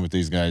much time with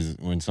these guys.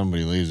 When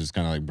somebody leaves, it's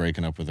kind of like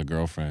breaking up with a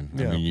girlfriend.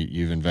 Yeah. I mean,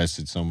 you've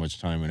invested so much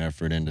time and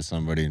effort into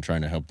somebody and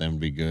trying to help them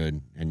be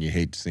good, and you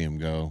hate to see them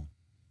go.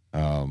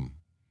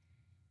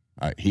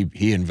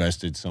 He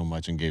invested so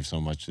much and gave so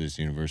much to this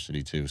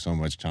university too, so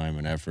much time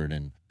and effort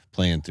and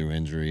playing through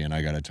injury, and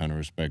I got a ton of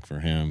respect for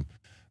him.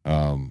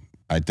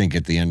 I think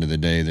at the end of the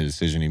day, the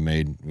decision he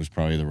made was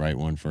probably the right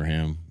one for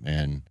him,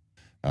 and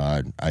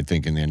I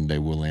think in the end of the day,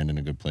 we'll land in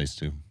a good place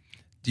too.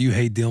 Do you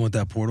hate dealing with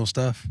that portal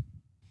stuff?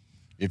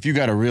 If you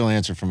got a real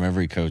answer from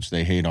every coach,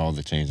 they hate all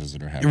the changes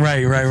that are happening.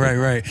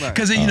 Right.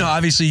 Because you know,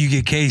 obviously, you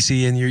get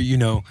Casey, and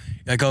you're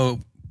like, oh,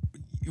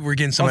 we're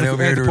getting somebody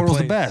over here to the portal's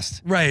replace. the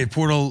best. Right,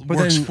 portal But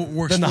works. then,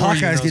 Works then the for you in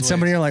Hawkeyes those get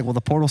somebody ways. in like, well, the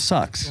portal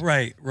sucks.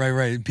 Right.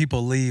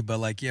 People leave, but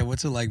like, yeah,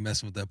 what's it like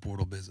messing with that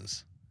portal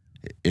business?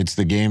 It's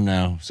the game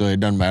now, so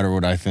it doesn't matter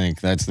what I think.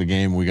 That's the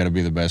game. We got to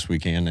be the best we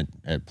can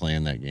at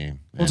playing that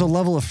game. Well, it's a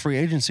level of free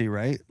agency,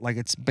 right? Like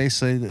it's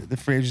basically the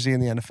free agency in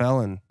the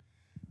NFL, and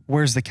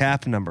where's the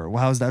cap number?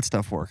 Well, how's that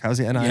stuff work? How's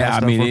the NIL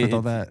stuff work with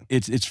all that?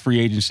 It's free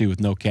agency with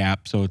no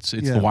cap, so it's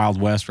Yeah. the Wild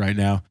West right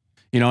now.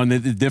 You know, and the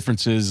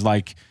difference is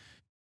like,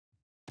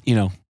 you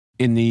know,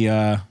 in the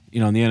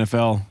in the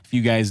NFL, if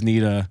you guys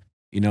need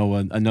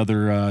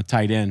another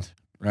tight end,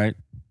 right?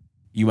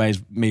 You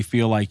guys may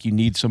feel like you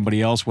need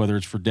somebody else, whether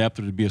it's for depth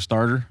or to be a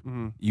starter.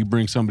 Mm-hmm. You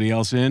bring somebody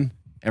else in,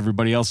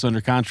 everybody else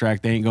under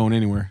contract, they ain't going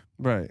anywhere.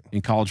 Right.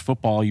 In college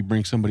football, you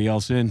bring somebody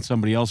else in,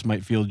 somebody else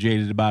might feel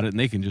jaded about it, and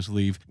they can just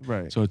leave.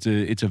 Right. So it's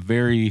a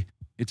very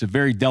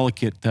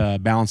delicate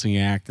balancing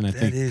act, and I That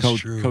think is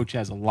true. coach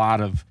has a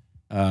lot of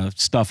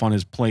stuff on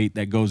his plate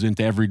that goes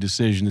into every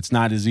decision. It's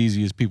not as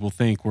easy as people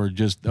think. Where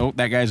just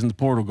that guy's in the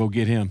portal, go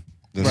get him.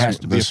 It has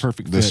to be a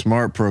perfect The fit.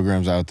 smart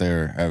programs out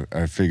there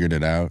have figured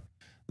it out.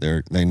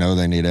 They know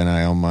they need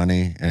NIL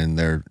money, and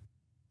they're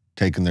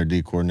taking their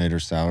D coordinator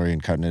salary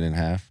and cutting it in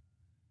half,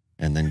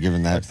 and then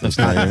giving that to the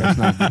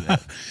player.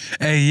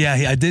 Hey,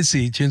 yeah, I did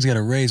see Chin's got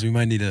a raise. We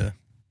might need to,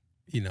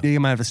 You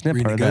might have a snip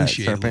part of that.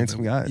 renegotiate. Start paying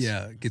some guys.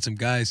 Yeah, get some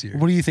guys here.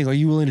 What do you think? Are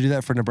you willing to do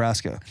that for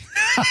Nebraska?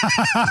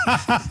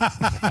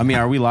 I mean,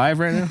 are we live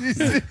right now?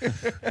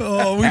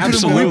 Oh, we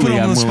Absolutely, put him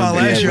on I'm the spot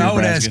willing to last do year. that I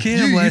would for ask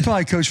Nebraska. him. You'd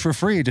probably coach for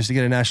free just to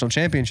get a national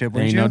championship,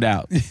 wouldn't Ain't you? no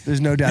doubt.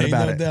 There's no doubt Ain't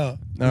about no it. doubt.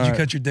 Would All you right.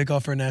 cut your dick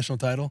off for a national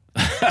title?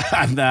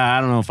 Nah,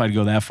 I don't know if I'd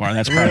go that far.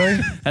 That's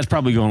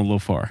probably going a little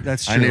far.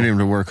 That's true. I need him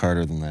to work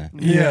harder than that.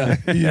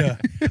 Yeah.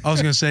 I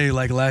was gonna say,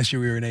 like last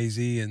year we were in AZ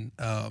and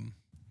I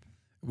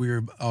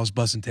was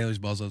busting Taylor's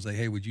balls. I was like,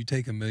 hey, would you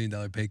take $1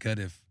 million pay cut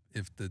if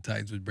the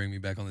Titans would bring me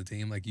back on the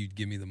team? Like, you'd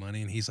give me the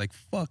money? And he's like,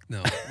 fuck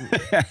no.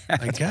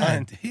 Like,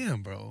 God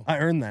damn, bro. I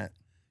earned that.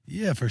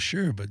 Yeah, for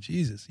sure. But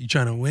Jesus, you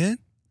trying to win?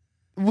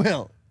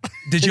 Will.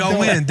 Did y'all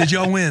win? Did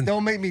y'all win?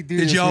 Don't make me do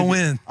Did this. y'all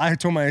win? I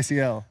tore my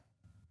ACL.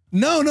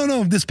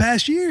 No. This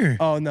past year.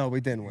 Oh, no,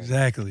 we didn't win.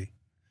 Exactly.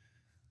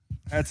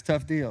 That's a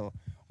tough deal.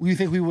 Well, you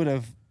think we would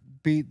have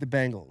beat the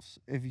Bengals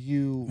if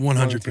you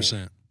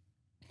 100%.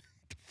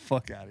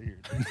 Fuck out of here.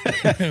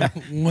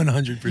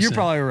 100%. You're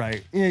probably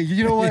right. Yeah,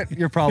 you know what?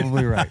 You're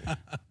probably right. All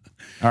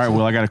right,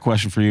 Will, I got a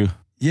question for you.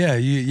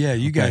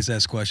 You guys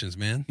ask questions,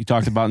 man. You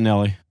talked about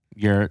Nelly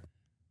Garrett,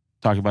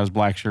 talked about his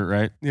black shirt,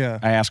 right? Yeah.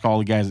 I ask all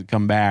the guys that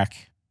come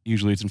back.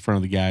 Usually it's in front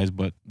of the guys,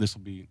 but this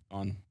will be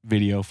on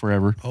video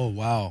forever. Oh,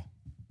 wow.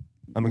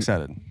 I'm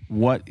excited.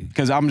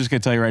 Because I'm just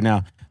going to tell you right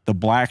now, the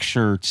black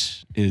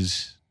shirts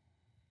is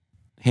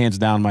hands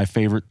down my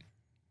favorite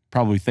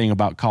probably thing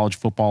about college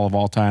football of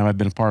all time. I've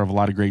been a part of a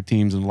lot of great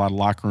teams and a lot of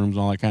locker rooms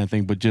and all that kind of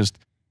thing, but just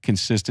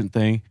consistent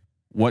thing.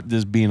 What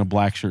does being a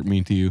black shirt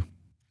mean to you?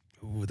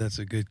 Ooh, that's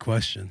a good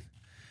question.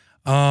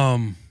 A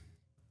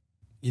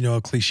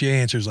cliche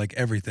answer is like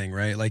everything,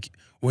 right? Like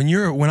when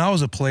I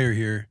was a player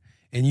here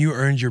and you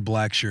earned your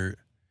black shirt,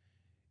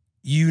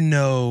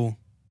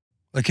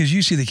 like, cause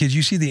you see the kids,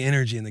 you see the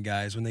energy in the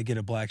guys when they get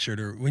a black shirt,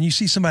 or when you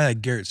see somebody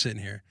like Garrett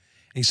sitting here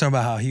and he's talking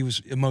about how he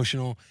was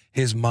emotional,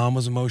 his mom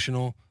was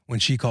emotional when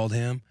she called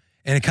him.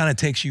 And it kind of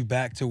takes you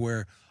back to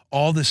where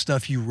all the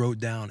stuff you wrote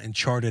down and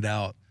charted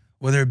out,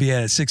 whether it be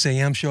at a 6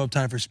 a.m. show up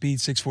time for speed,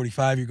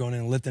 6:45, you're going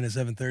in and lifting at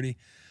 7:30,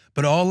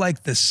 but all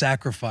like the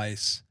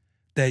sacrifice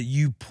that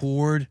you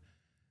poured,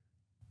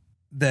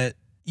 that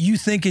you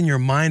think in your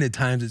mind at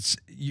times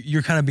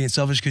you're kind of being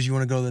selfish because you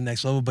want to go to the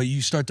next level, but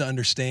you start to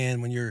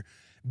understand when you're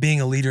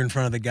being a leader in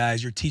front of the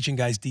guys, you're teaching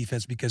guys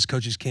defense because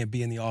coaches can't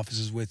be in the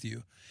offices with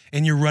you.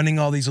 And you're running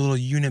all these little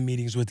unit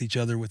meetings with each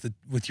other, with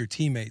your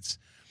teammates.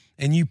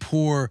 And you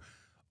pour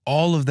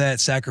all of that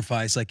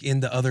sacrifice like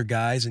into other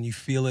guys, and you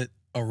feel it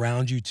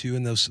around you too.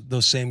 And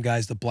those same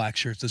guys, the black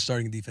shirts, the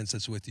starting defense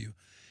that's with you,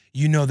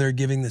 they're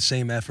giving the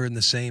same effort and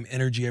the same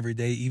energy every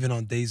day, even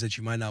on days that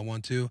you might not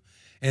want to.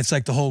 And it's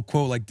like the whole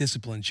quote, like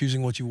discipline,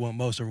 choosing what you want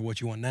most over what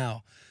you want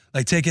now.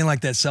 Like taking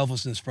like that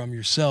selflessness from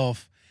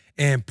yourself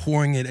and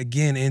pouring it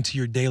again into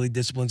your daily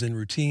disciplines and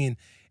routine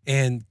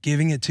and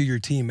giving it to your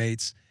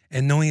teammates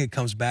and knowing it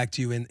comes back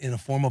to you in a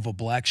form of a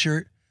black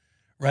shirt,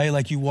 right?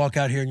 Like you walk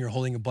out here and you're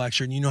holding a black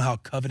shirt and you know how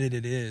coveted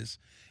it is.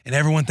 and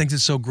everyone thinks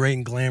it's so great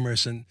and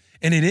glamorous, and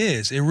it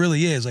is. It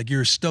really is. Like,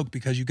 you're stoked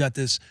because you got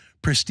this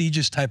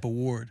prestigious type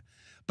award.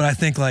 But I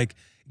think like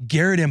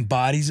Garrett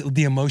embodies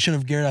the emotion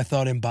of Garrett. I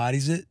thought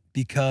embodies it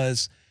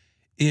because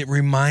it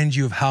reminds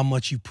you of how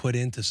much you put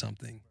into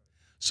something.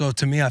 So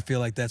to me, I feel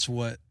like that's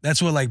what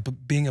like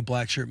being a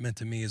black shirt meant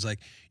to me, is like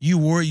you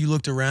wore it, you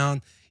looked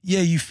around.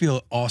 Yeah, you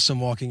feel awesome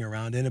walking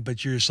around in it,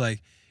 but you're just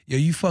like, yo,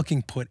 you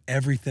fucking put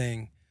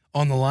everything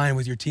on the line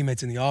with your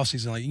teammates in the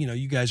offseason. Like, you know,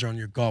 you guys are on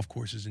your golf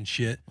courses and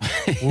shit.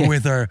 We're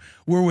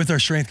with our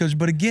strength coach.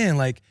 But again,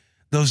 like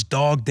those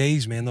dog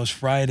days, man, those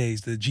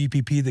Fridays, the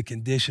GPP, the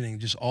conditioning,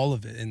 just all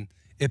of it, and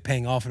it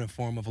paying off in a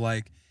form of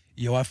like,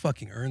 yo, I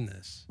fucking earned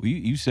this. Well,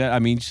 you said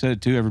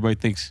it too. Everybody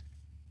thinks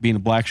being a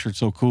black shirt's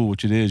so cool,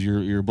 which it is.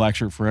 You're a black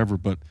shirt forever,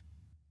 but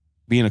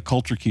being a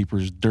culture keeper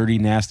is dirty,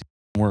 nasty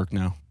work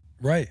now.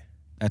 Right.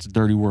 That's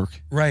dirty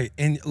work. Right.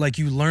 And like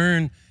you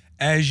learn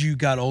as you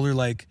got older,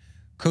 like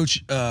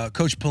Coach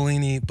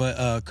Pelini,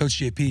 but Coach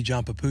JP,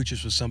 John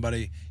Papuchis, was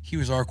somebody, he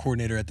was our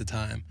coordinator at the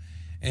time.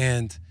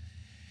 And,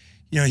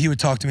 you know, he would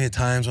talk to me at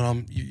times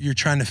when you're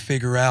trying to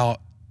figure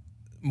out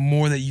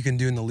more that you can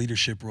do in the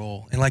leadership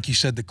role. And like you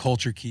said, the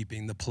culture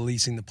keeping, the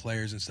policing the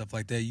players and stuff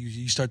like that,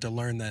 you start to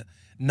learn that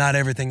not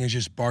everything is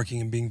just barking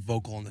and being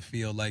vocal on the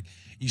field. Like,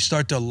 you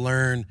start to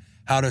learn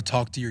how to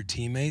talk to your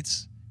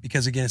teammates,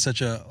 because again, it's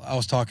I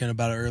was talking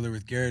about it earlier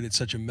with Garrett, it's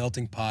such a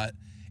melting pot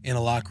in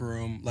a locker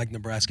room like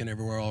Nebraska and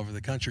everywhere all over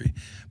the country.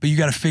 But you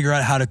got to figure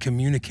out how to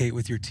communicate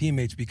with your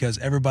teammates, because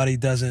everybody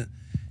doesn't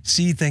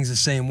see things the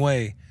same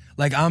way.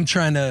 Like,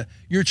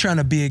 you're trying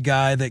to be a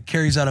guy that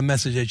carries out a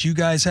message that you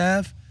guys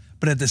have,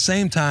 but at the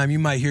same time, you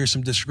might hear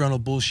some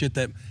disgruntled bullshit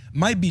that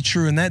might be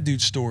true in that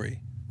dude's story,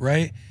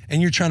 right?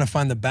 And you're trying to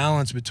find the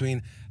balance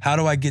between, how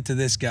do I get to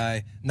this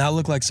guy, not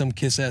look like some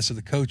kiss ass of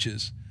the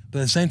coaches, but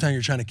at the same time,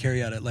 you're trying to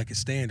carry out it like a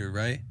standard,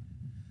 right?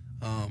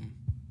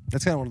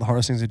 That's kind of one of the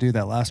hardest things to do,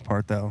 that last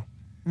part, though.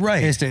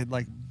 Right. Is to,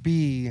 like,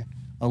 be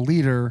a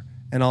leader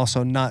and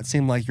also not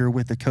seem like you're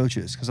with the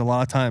coaches. Because a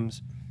lot of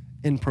times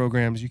in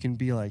programs, you can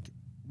be, like,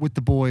 with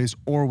the boys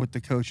or with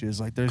the coaches.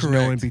 Like, there's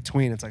no in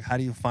between. It's like, how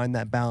do you find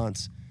that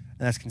balance?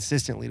 And that's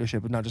consistent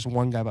leadership, but not just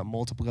one guy, but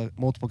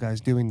multiple guys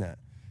doing that.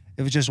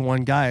 If it's just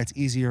one guy, it's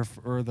easier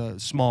for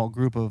the small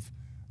group of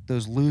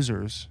those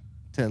losers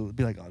to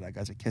be like, oh, that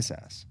guy's a kiss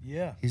ass.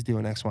 Yeah. He's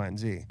doing X, Y, and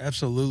Z.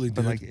 Absolutely, dude.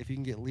 But like, if you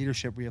can get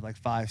leadership where you have like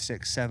 5,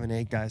 6, 7,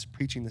 8 guys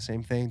preaching the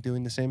same thing,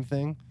 doing the same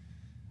thing,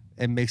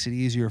 it makes it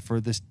easier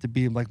for this to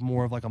be like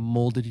more of like a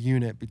molded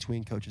unit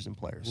between coaches and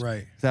players.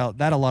 Right. So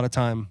that a lot of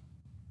time,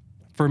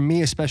 for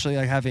me, especially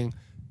like having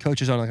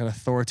coaches on like an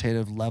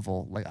authoritative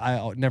level, like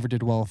I never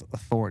did well with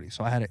authority.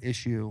 So I had an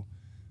issue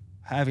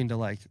having to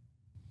like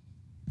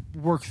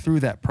work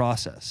through that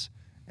process.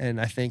 And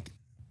I think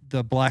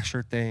the black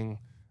shirt thing,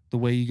 the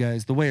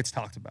way it's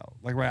talked about,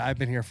 like, right, I've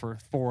been here for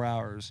 4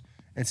 hours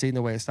and seeing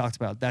the way it's talked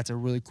about, that's a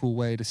really cool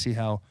way to see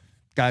how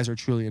guys are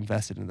truly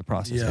invested in the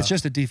process. Yeah. It's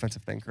just a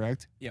defensive thing,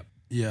 correct? Yep.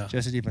 Yeah.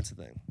 Just a defensive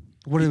thing.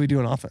 What do we do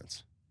on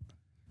offense?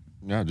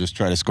 Yeah, just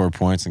try to score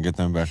points and get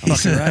them back on.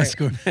 Fucking the right.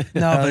 field.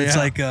 No, but it's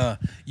yeah. like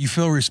you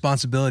feel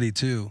responsibility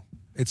too.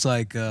 It's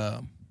like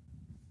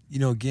you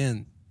know,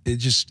 again,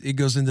 it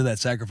goes into that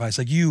sacrifice.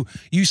 Like you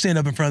stand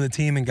up in front of the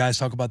team and guys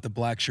talk about the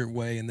black shirt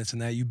way and this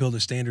and that. You build a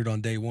standard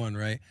on day one,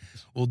 right?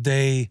 Well,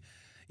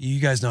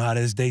 you guys know how it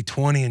is. Day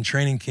 20 in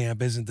training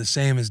camp isn't the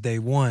same as day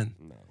 1.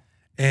 No.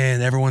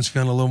 And everyone's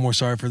feeling a little more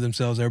sorry for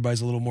themselves.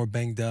 Everybody's a little more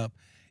banged up.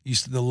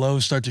 The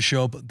lows start to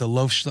show up. The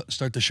lows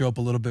start to show up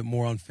a little bit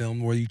more on film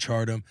where you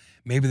chart them.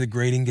 Maybe the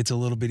grading gets a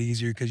little bit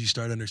easier because you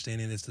start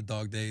understanding it's the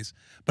dog days.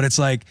 But it's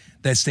like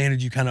that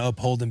standard you kind of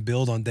uphold and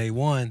build on day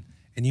 1,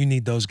 and you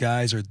need those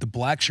guys or the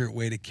black shirt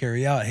way to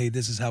carry out, hey,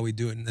 this is how we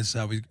do it, and this is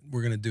how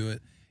we're going to do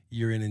it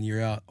year in and year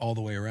out all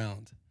the way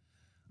around.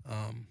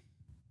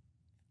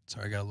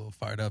 Sorry, I got a little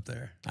fired up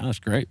there. Oh, that's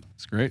great.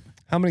 That's great.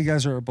 How many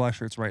guys are black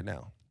shirts right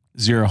now?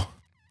 0.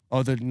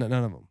 Oh, none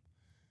of them.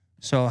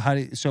 So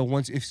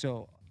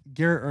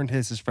Garrett earned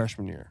his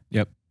freshman year.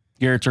 Yep.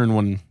 Garrett's earned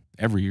one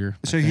every year.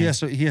 So he has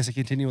to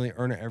continually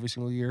earn it every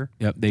single year.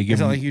 Yep. They give It's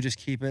not him, like you just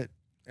keep it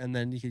and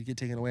then you could get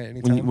taken away at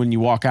any time. when you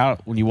walk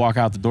out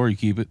the door, you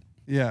keep it.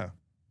 Yeah.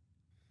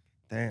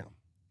 Damn.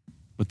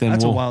 But then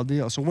That's a wild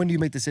deal. So when do you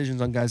make decisions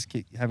on guys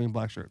having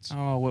black shirts?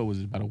 Oh, what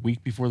was it? About a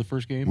week before the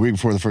first game? Week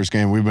before the first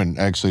game, we've been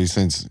actually,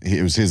 since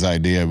it was his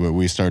idea, but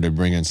we started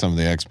bringing some of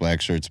the ex-black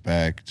shirts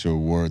back to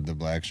award the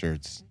black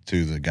shirts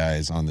to the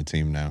guys on the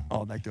team now.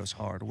 Oh, that goes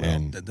hard. Well,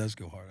 And That does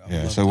go hard. I would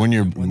yeah, love so to- when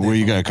you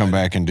they got to come find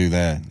back and do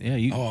that.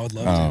 Yeah. Oh, I would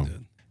love to,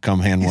 dude.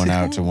 Come hand one it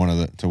out cool?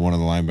 to one of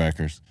the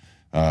linebackers,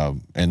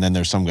 and then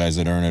there's some guys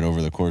that earn it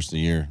over the course of the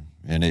year,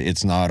 and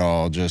it's not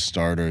all just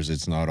starters.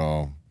 It's not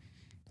all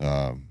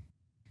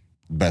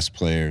best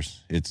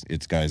players.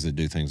 It's guys that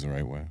do things the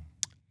right way.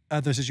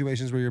 are there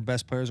situations where your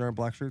best players aren't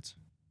black shirts?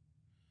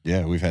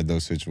 Yeah, we've had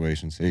those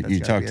situations. That's You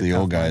gotta talk be to a the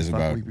tough old guys mindfuck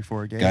about week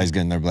before a game. guys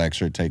getting their black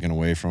shirt taken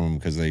away from them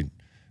because they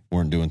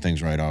weren't doing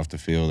things right off the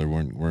field or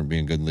weren't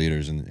being good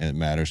leaders, and it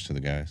matters to the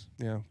guys.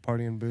 Yeah,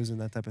 partying, boozing,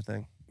 that type of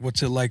thing.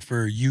 What's it like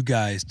for you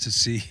guys to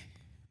see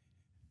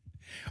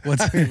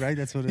What's right?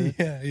 That's what it is.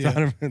 Yeah, It's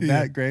not yeah.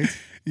 that great.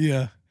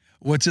 Yeah.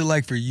 What's it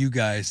like for you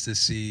guys to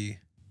see,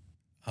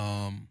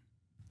 I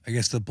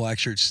guess, the black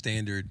shirt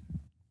standard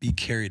be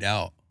carried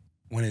out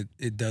when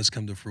it does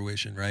come to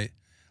fruition, right?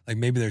 Like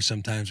maybe there's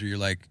some times where you're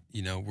like,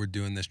 you know, we're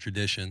doing this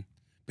tradition,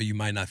 but you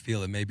might not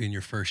feel it maybe in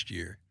your first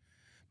year.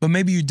 But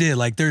maybe you did.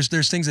 Like there's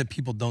things that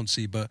people don't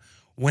see, but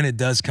when it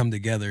does come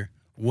together,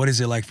 what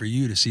is it like for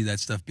you to see that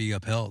stuff be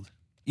upheld?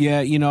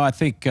 Yeah, you know, I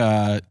think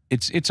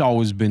it's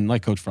always been,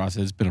 like Coach Frost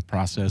said, it's been a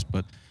process.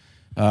 But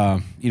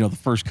you know, the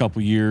first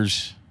couple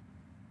years,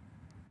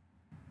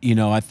 you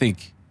know, I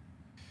think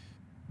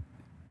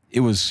it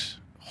was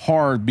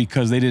hard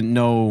because they didn't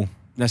know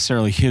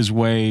necessarily his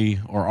way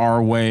or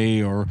our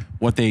way or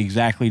what they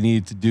exactly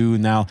needed to do.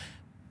 Now,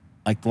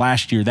 like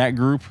last year, that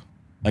group,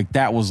 like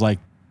that was like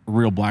a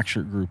real black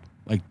shirt group.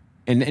 Like,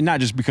 and not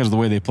just because of the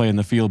way they play in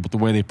the field, but the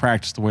way they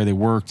practiced, the way they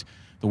worked,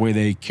 the way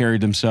they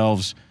carried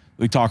themselves.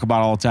 We talk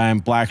about all the time,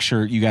 black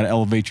shirt, you got to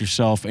elevate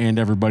yourself and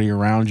everybody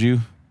around you.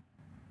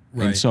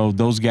 Right. And so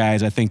those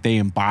guys, I think they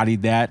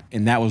embodied that,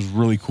 and that was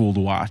really cool to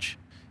watch.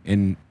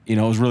 And, you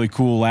know, it was really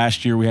cool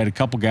last year. We had a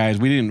couple guys.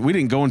 We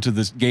didn't go into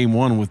this game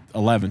one with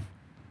 11.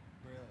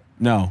 Really?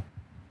 No.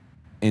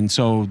 And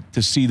so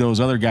to see those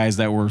other guys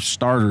that were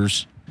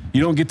starters,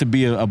 you don't get to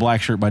be a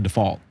black shirt by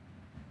default.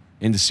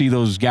 And to see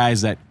those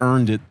guys that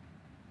earned it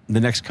the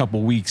next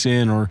couple weeks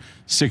in or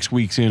 6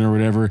 weeks in or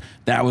whatever,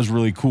 that was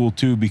really cool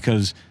too,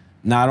 because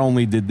not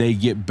only did they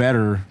get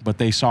better, but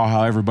they saw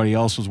how everybody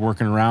else was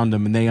working around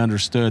them, and they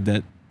understood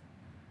that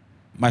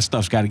my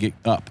stuff's got to get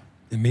up.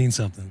 It means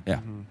something. Yeah.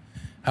 Mm-hmm.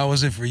 How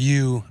was it for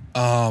you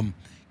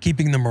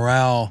keeping the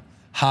morale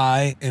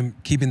high and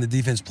keeping the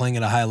defense playing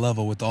at a high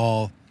level with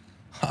all,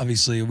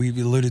 obviously, we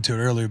alluded to it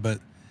earlier, but,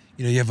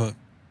 you know, you have a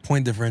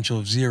point differential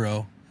of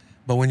 0,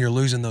 but when you're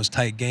losing those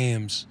tight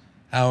games,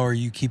 how are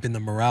you keeping the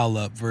morale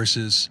up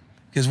versus,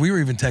 because we were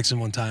even texting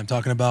one time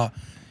talking about,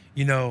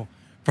 you know,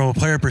 from a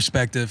player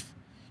perspective,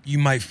 you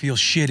might feel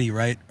shitty,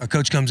 right? A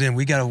coach comes in,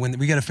 we got to win,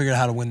 we got to figure out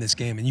how to win this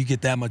game, and you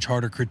get that much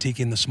harder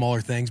critiquing the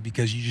smaller things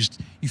because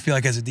you feel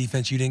like as a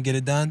defense you didn't get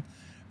it done,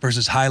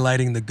 versus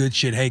highlighting the good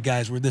shit. Hey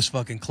guys, we're this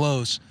fucking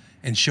close,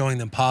 and showing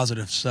them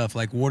positive stuff.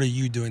 Like, what are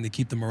you doing to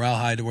keep the morale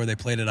high to where they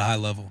played at a high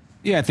level?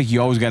 Yeah, I think you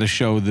always got to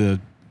show the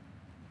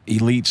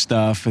elite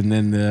stuff and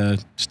then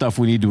the stuff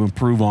we need to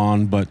improve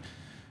on. But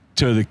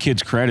to the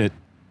kids' credit,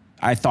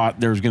 I thought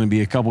there was going to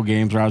be a couple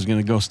games where I was going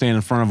to go stand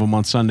in front of them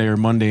on Sunday or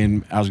Monday,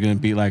 and I was going to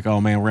be like,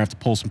 oh, man, we're going to have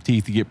to pull some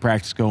teeth to get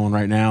practice going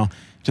right now.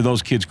 To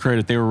those kids'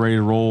 credit, they were ready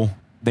to roll.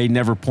 They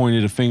never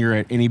pointed a finger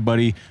at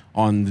anybody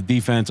on the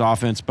defense,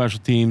 offense, special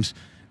teams.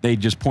 They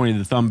just pointed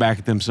the thumb back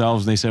at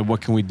themselves, and they said,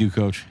 what can we do,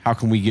 Coach? How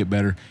can we get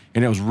better?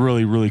 And it was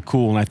really, really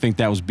cool, and I think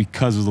that was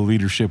because of the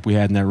leadership we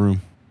had in that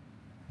room.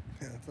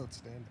 Yeah, that's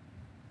outstanding.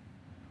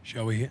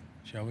 Shall we?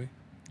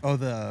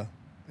 Oh,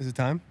 is it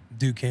time?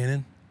 Duke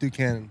Cannon.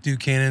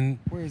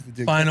 Where's the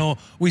Duke Final.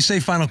 We say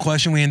final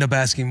question. We end up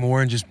asking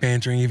more and just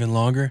bantering even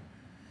longer.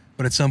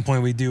 But at some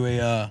point we do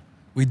a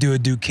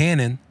Duke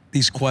Cannon.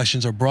 These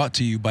questions are brought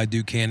to you by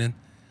Duke Cannon.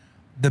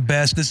 The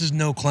best. This is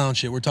no clown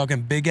shit. We're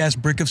talking big ass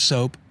brick of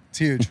soap. It's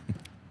huge.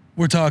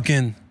 We're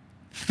talking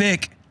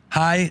thick,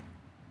 high.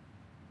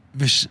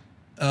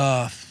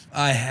 I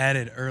had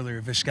it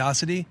earlier.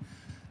 Viscosity.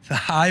 The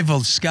high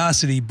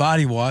viscosity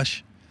body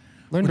wash.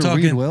 Learn We're to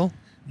read, talking Will.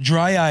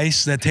 dry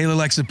ice that Taylor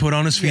likes to put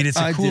on his feet. Yeah, It's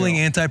a I cooling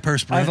do.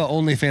 antiperspirant. I have an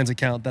OnlyFans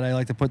account that I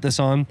like to put this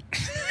on.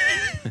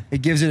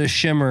 It gives it a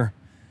shimmer,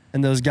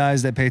 and those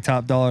guys that pay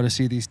top dollar to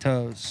see these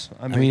toes.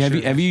 I mean,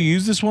 have you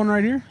used this one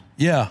right here?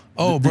 Yeah.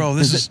 Oh, bro,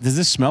 Does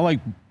this smell like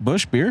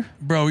Busch beer?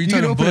 Bro, you're You can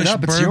talking open it Busch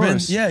up, it's bourbon.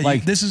 yours. Yeah,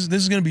 Like- this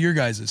is gonna be your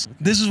guys's.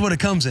 This is what it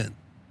comes in.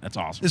 That's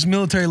awesome. It's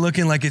military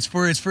looking, like it's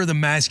for the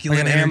masculine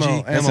Like an energy.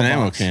 ammo That's an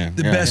ammo box. can.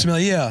 The Yeah. best smell.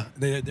 Yeah.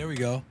 There we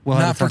go. We'll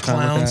have Not a for tough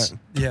time with clowns.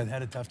 Yeah,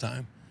 had a tough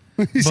time.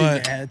 You see,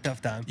 But- I had a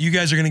tough time. You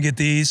guys are gonna get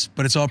these,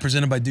 but it's all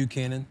presented by Duke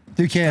Cannon.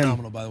 Duke Cannon.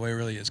 Phenomenal, by the way. It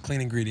really is.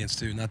 Clean ingredients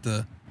too. Not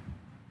the.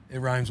 It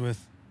rhymes with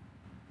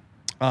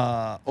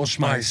Old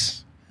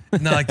Schmeiss.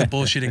 not like the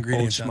bullshit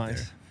ingredients Old out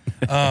Schmeiss.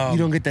 there. You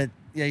don't get that.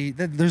 Yeah,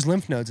 there's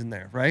lymph nodes in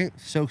there, right?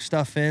 Soak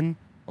stuff in,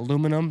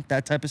 aluminum,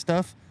 that type of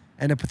stuff.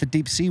 End up with a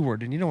deep C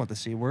word, and you don't want the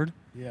C word.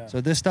 Yeah. So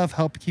this stuff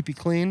help keep you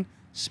clean,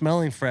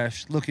 smelling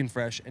fresh, looking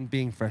fresh, and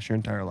being fresh your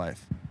entire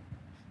life.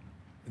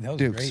 That was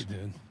Dukes. great,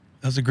 dude.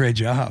 That was a great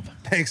job.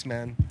 Thanks,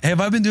 man. Hey,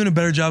 have I been doing a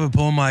better job of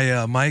pulling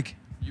my mic?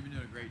 You've been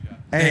doing a great job.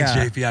 Hey, Thanks,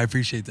 JP. I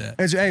appreciate that.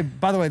 Hey,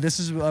 by the way, this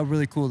is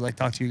really cool to like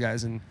talk to you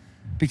guys, and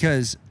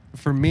because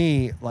for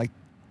me, like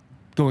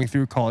going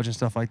through college and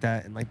stuff like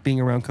that, and like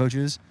being around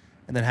coaches,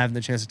 and then having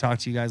the chance to talk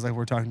to you guys like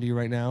we're talking to you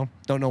right now.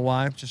 Don't know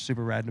why, just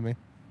super rad to me.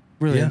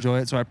 Really Yeah. enjoy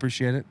it, so I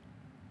appreciate it.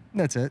 And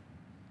that's it.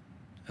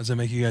 How does that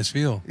make you guys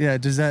feel? Yeah,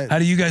 does that? How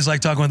do you guys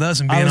like talking with us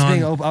and being I was on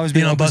being open. I was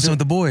being being on open Bussin' with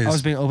the Boys? I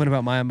was being open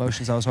about my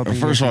emotions. I was hoping.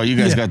 First of all, you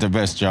guys Yeah. got the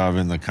best job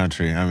in the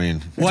country. I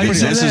mean, Why you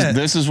say that?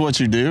 this is what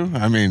you do.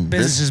 I mean,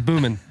 business is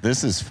booming.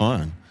 this is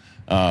fun.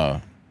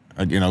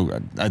 You know,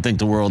 I think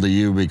the world of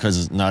you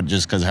because not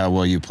just because how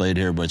well you played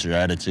here, but your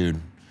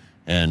attitude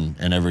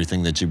and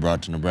everything that you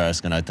brought to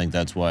Nebraska. And I think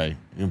that's why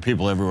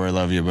people everywhere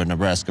love you, but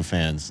Nebraska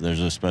fans, there's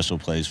a special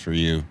place for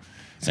you.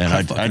 And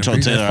I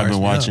told Taylor I've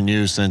been watching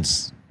you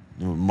since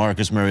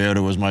Marcus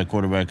Mariota was my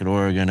quarterback at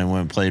Oregon and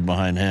went and played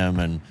behind him.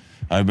 And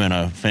I've been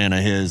a fan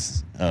of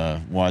his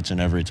watching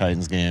every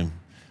Titans game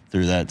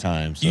through that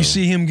time. So. You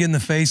see him get in the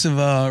face of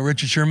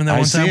Richard Sherman that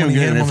one time when he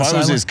hit him on the If I was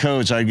sideline? his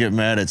coach, I'd get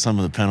mad at some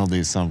of the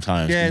penalties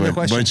sometimes. Yeah, no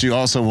question. But you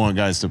also want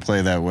guys to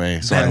play that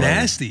way. So That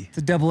nasty. It's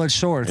a double-edged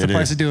sword. It's It the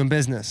price is. of doing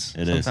business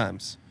It is.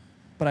 sometimes.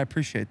 But I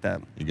appreciate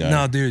that. You got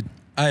No, it. dude.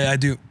 I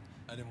do.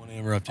 I didn't want to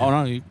interrupt you. Oh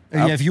no,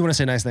 Yeah, if you want to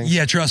say nice things.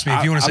 Yeah, trust me.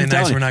 If you want to say I'm nice,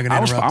 telling we're you, not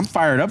going to interrupt. I'm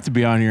fired up to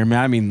be on here, man.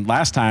 I mean,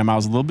 last time I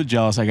was a little bit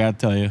jealous. I got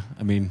to tell you.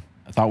 I mean,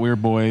 I thought we were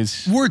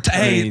boys.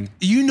 Hey,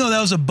 you know that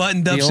was a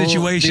buttoned-up The old-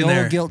 situation the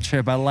there. old guilt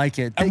trip. I like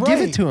it. I'm Give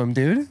right. it to him,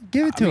 dude.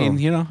 Give it to him.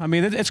 You know, I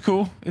mean, it's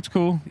cool. It's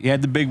cool. You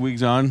had the big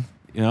wigs on.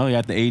 You know, you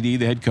had the AD,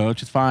 the head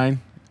coach. It's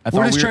fine.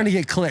 We're just trying to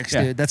get clicks,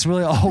 Yeah. dude. That's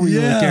really all we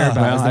really care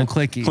about Well, is them I-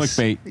 clickies.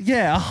 clickbait.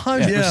 Yeah,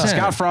 100%.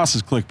 Scott Frost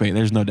is clickbait.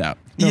 There's no doubt.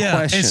 No yeah,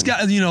 question. and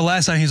Scott,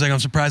 last time he's like, I'm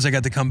surprised I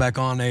got to come back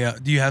on.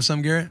 Do you have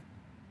some, Garrett?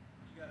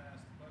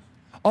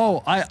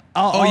 Oh,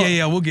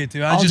 Yeah, we'll get to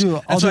it. I'll That's do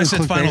why a I said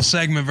clickbait. final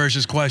segment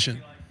versus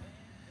question.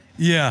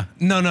 Yeah.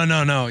 No.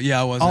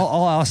 Yeah, I wasn't.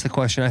 I'll ask the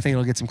question. I think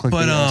it'll get some clickbait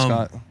But, out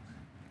of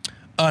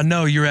Scott.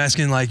 No, you're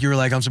asking you were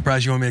like, I'm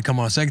surprised you want me to come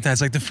on a second time.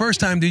 It's like the first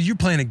time, dude, you're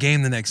playing a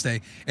game the next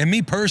day. And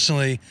me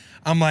personally,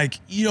 I'm like,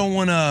 you're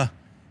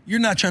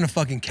not trying to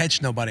fucking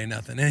catch nobody or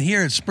nothing. And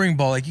here at spring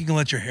ball, you can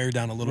let your hair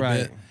down a little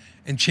Right. bit.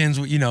 And chins,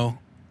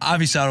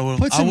 obviously I would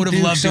Put some have loved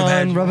Dukes to have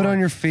had. on, rub it on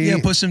your feet. Yeah,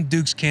 put some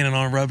Duke's cannon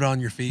on, rub it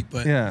on your feet.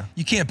 But Yeah.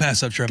 you can't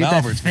pass up Trev Get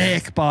that Alberts, man.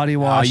 thick body Oh,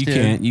 wash, you dude.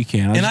 can't. You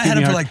can't. And I had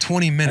him for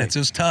 20 minutes. It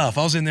was tough.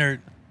 I was in there.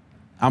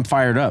 I'm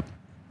fired up.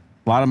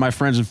 A lot of my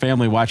friends and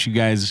family watch you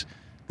guys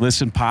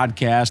listen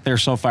podcast. They're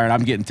so fired.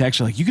 I'm getting texts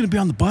like, "You gonna be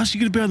on the bus?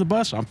 You gonna be on the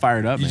bus?" I'm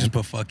fired up, You man. just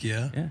put fuck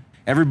yeah. Yeah.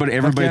 Everybody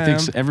yeah,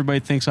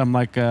 thinks I'm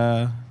like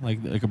a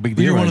big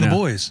deal. You're one right of the now.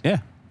 boys. Yeah.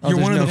 You're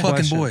there's one of no the fucking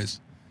question. boys.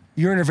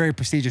 You're in a very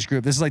prestigious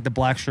group. This is like the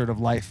black shirt of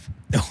life.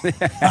 Hey,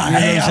 what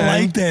I I'm saying?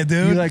 like that,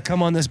 dude. You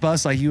come on this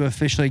bus like you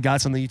officially got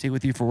something you take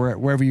with you for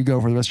wherever you go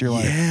for the rest of your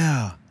life.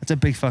 Yeah. That's a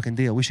big fucking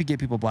deal. We should get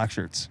people black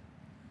shirts.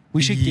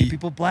 We should get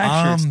people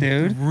black shirts, I'm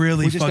dude.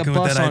 really with just fucking a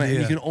with bus that on it. idea.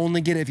 And you can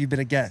only get it if you've been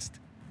a guest.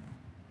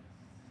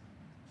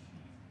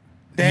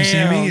 You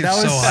see me? It's that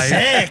was so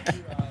hype. sick.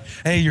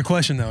 Hey, your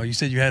question though. You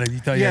said you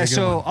thought you had a good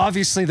So one.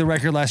 obviously the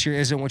record last year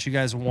isn't what you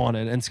guys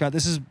wanted. And Scott,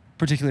 this is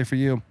particularly for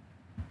you.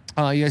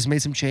 You guys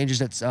made some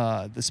changes at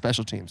the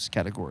special teams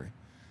category.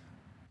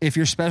 If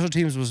your special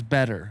teams was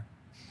better,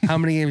 how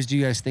many games do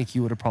you guys think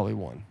you would have probably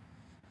won?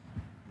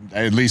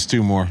 At least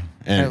 2 more.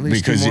 And At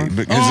least 2 because more?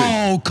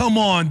 because Come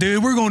on,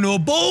 dude. We're going to a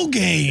bowl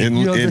game.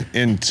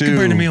 in two,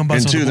 Compared to me on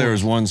Bussin' in two the there Board.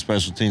 was one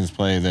special teams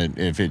play that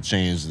if it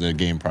changed, the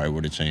game probably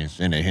would have changed,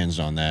 and it hinged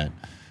on that.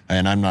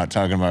 And I'm not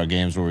talking about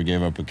games where we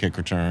gave up a kick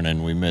return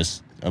and we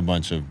missed a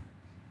bunch of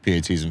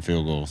PATs and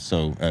field goals.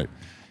 So,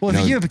 Well,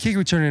 if you give up a kick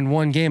return in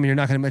one game and you're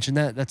not going to mention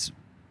that, that's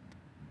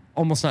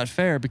almost not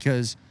fair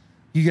because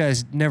you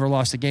guys never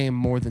lost a game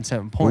more than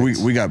 7 points.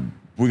 we got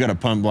a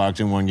punt blocked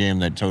in one game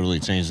that totally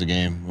changed the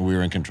game. We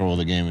were in control of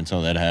the game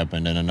until that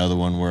happened, and another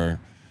one where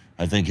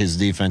I think his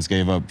defense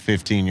gave up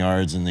 15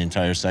 yards in the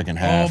entire second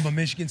half. Oh, but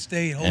Michigan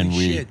State. Holy and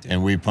shit,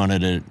 dude. we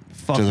punted it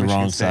Fuck to the Michigan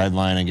wrong State.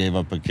 sideline and gave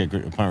up a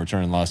punt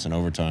return and lost in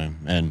overtime.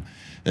 And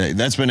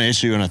that's been an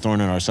issue and a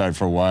thorn in our side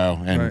for a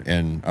while.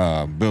 And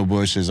Bill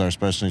Bush is our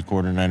special teams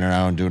coordinator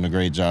now and doing a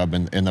great job.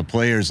 And the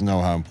players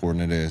know how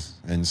important it is.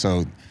 And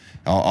so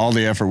all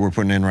the effort we're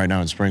putting in right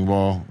now in spring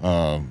ball,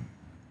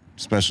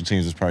 special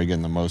teams is probably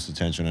getting the most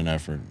attention and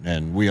effort.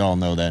 And we all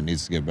know that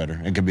needs to get better.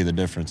 It could be the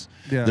difference.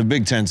 Yeah. The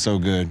Big Ten's so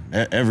good.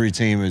 Every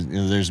team is,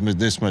 there's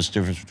this much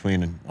difference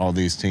between all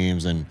these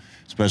teams, and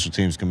special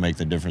teams can make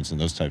the difference in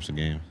those types of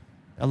games.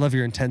 I love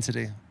your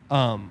intensity.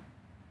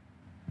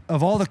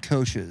 Of all the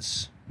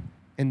coaches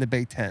in the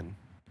Big Ten,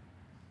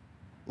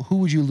 who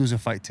would you lose a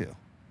fight to?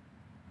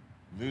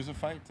 Lose a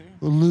fight too?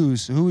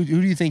 Lose. Who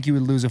do you think you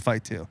would lose a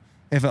fight to?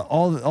 If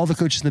all the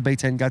coaches in the Big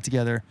Ten got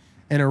together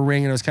in a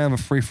ring and it was kind of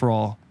a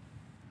free-for-all,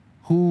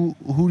 who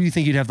do you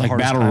think you'd have the Like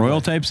hardest battle time royal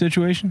with? type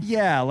situation?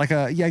 Yeah, I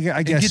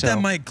And guess get so.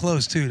 that mic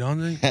close too, don't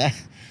they?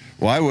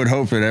 Well, I would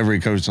hope that every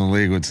coach in the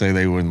league would say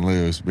they wouldn't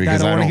lose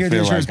because don't I wanna don't hear the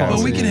feel insurance like I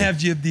policy. But we would can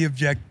lose.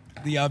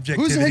 have the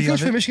objectivity Who's the head coach of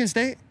for it. Michigan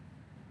State?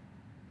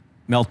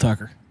 Mel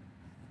Tucker.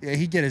 Yeah,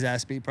 he'd get his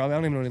ass beat. Probably. I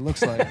don't even know what he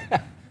looks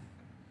like.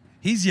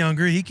 He's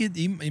younger. He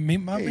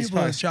might be He's able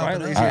probably to chop it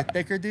sprightly. Is up. he a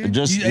thicker dude?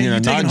 Just You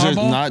taking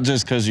hardball? not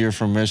just because you're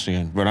from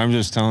Michigan, but I'm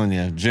just telling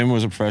you, Jim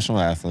was a professional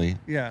athlete.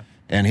 Yeah.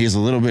 And he's a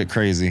little bit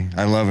crazy.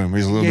 I love him.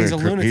 He's a little Yeah, bit. he's a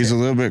lunatic. He's a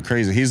little bit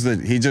crazy.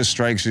 He just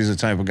strikes you as the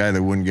type of guy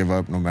that wouldn't give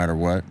up no matter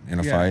what in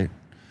a Yeah. fight.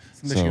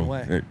 It's the Michigan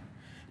way.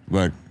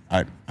 But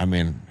I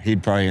mean,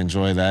 he'd probably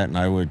enjoy that, and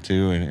I would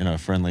too, in a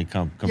friendly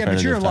Yeah, competitive.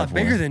 but you're a lot type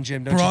bigger way. than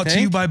Jim, don't Brought you to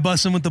think? you by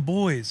Bussin' with the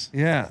Boys.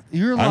 Yeah,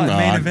 you're a I'm lot. not.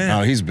 main event.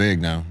 No, he's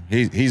big now.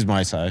 He's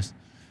my size.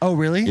 Oh,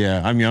 really?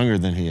 Yeah, I'm younger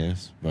than he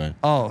is, but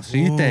Oh, so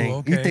you Ooh,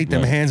 think okay.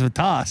 them Right. hands would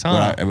toss,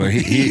 huh? but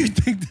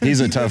he's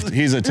a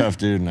tough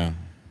dude now.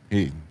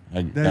 I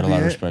That'd got a be lot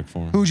of it. respect for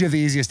him. Who'd you have the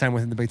easiest time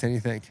with in the Big Ten, you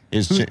think?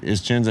 Is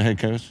Chin's a head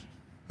coach?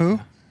 Who?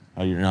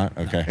 Oh, you're not?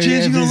 Okay.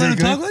 Chance, you gonna let him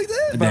good? talk like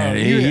that? Dad,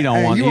 you- he don't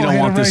hey, want you he won't don't hit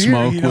want him the right here.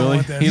 smoke, You don't Willie.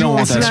 want that. He You don't want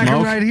want that Smack him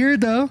smoke. right here,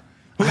 though.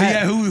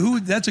 Yeah, who?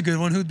 That's a good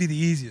one. Who'd be the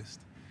easiest?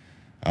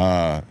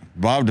 Bob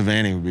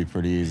Devaney would be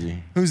pretty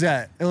easy. Who's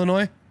that?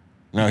 Illinois?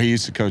 No, he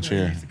used to coach He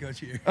here. used to coach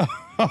here.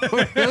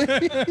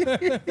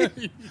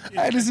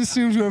 I just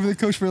assumed whoever the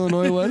coach for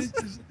Illinois was.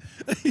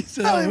 He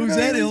said, "Oh, who's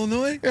that?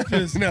 Illinois?"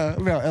 Just, No,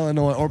 about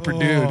Illinois or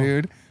Purdue, Oh.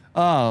 dude.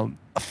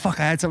 Fuck,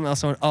 I had something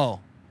else on. Oh,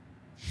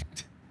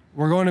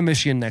 we're going to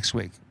Michigan next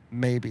week.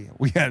 Maybe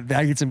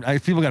I get some.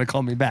 People got to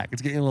call me back.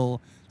 It's getting a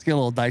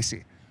little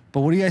dicey.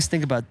 But what do you guys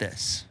think about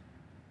this?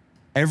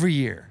 Every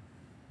year,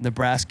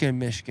 Nebraska and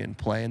Michigan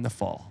play in the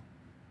fall,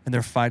 and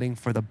they're fighting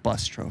for the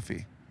bus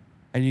trophy,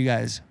 and you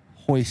guys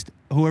hoist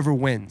whoever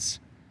wins.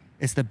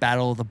 It's the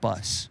battle of the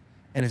bus,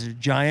 and it's a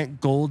giant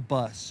gold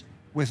bus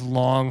with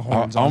long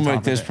horns. I'll on top make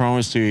of this it.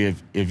 promise to you: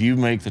 if you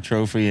make the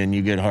trophy and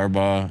you get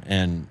Harbaugh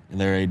and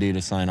their AD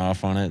to sign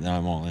off on it, then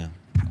I'm all in.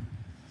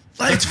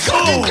 let's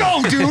Fucking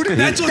go, dude.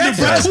 That's what That's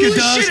Nebraska the coolest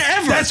does. shit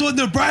ever. That's what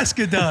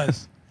Nebraska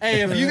does.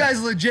 Hey, if you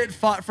guys legit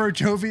fought for a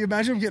trophy,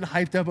 imagine them getting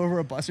hyped up over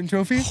a Bussin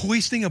trophy.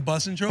 Hoisting a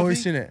Bussin trophy.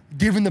 Hoisting it.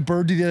 Giving the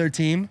bird to the other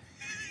team.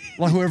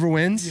 Like whoever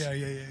wins. Yeah.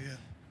 Hey,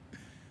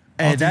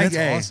 Oh, dude, that's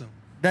hey, awesome.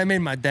 That made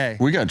my day.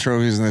 We got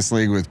trophies in this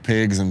league with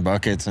pigs and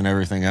buckets and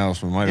everything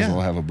else. We might as Yeah.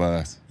 well have a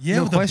bus. Yeah,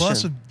 No with the bus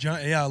question. of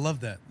giant. Yeah, I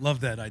love that.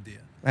 Love that idea.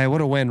 Hey, what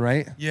a win,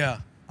 right? Yeah,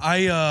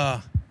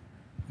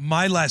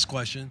 my last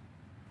question.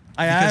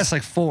 I Because asked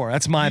like 4.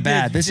 That's my You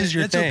bad. did- This you is did-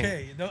 your that's thing.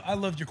 okay. No, I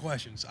loved your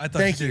questions. I thought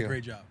Thank you you. did a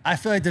great job. I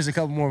feel like there's a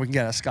couple more we can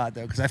get out of Scott,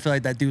 though, because I feel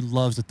like that dude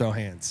loves to throw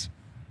hands.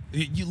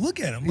 You look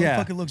at him.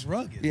 Yeah. Motherfucker looks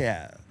rugged.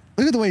 Yeah.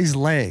 Look at the way he's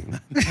laying.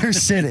 You're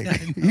sitting.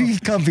 He's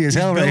comfy as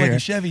hell Built right like here. a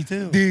Chevy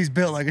too. Dude, he's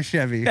built like a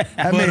Chevy.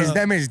 That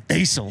But, man's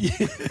diesel.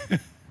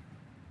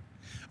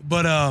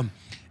 But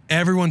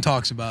everyone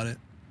talks about it.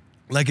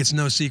 Like it's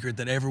no secret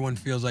that everyone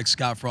feels like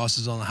Scott Frost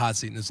is on the hot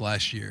seat in this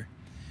last year.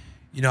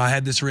 You know, I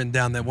had this written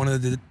down that one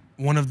of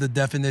the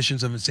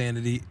definitions of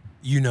insanity,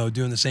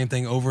 doing the same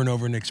thing over and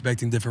over and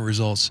expecting different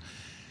results.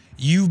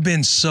 You've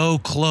been so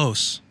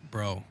close,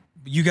 bro.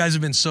 You guys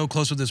have been so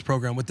close with this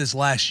program, with this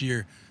last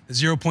year. The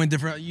 0 point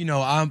difference.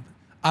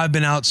 I've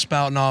been out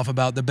spouting off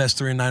about the best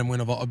 3-9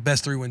 win of all,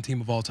 best 3-win team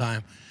of all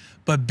time.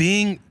 But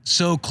being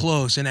so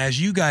close, and as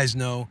you guys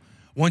know,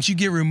 once you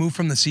get removed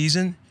from the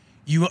season,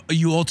 you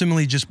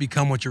ultimately just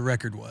become what your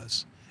record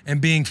was. And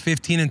being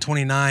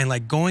 15-29,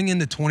 like going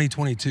into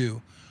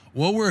 2022,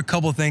 what were a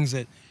couple things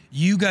that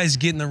you guys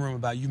get in the room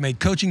about? You made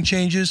coaching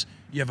changes,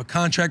 you have a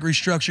contract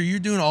restructure, you're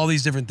doing all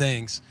these different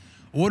things.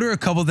 What are a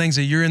couple things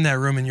that you're in that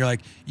room and you're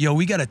like, yo,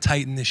 we got to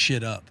tighten this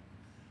shit up?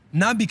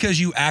 Not because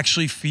you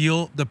actually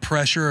feel the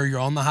pressure or you're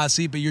on the hot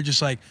seat, but you're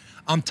just like,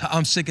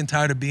 I'm sick and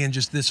tired of being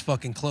just this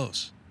fucking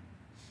close.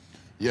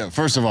 Yeah,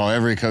 first of all,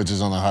 every coach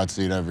is on the hot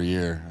seat every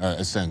year,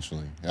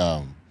 essentially.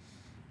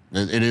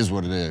 It is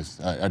what it is.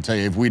 I tell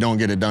you, if we don't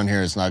get it done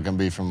here, it's not going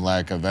to be from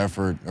lack of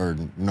effort or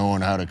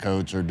knowing how to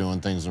coach or doing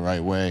things the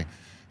right way.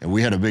 And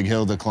we had a big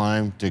hill to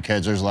climb to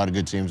catch. There's a lot of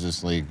good teams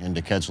this league, and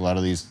to catch a lot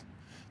of these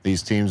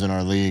teams in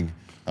our league.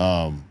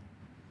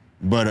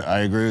 But I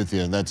agree with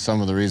you. That's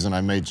some of the reason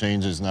I made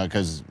changes, not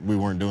because we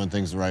weren't doing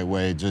things the right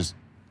way. Just,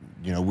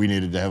 we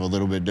needed to have a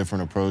little bit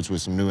different approach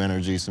with some new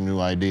energy, some new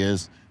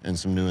ideas, and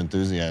some new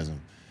enthusiasm.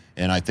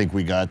 And I think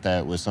we got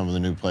that with some of the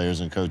new players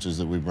and coaches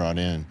that we brought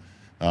in.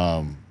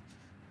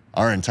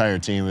 Our entire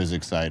team is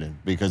excited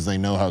because they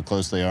know how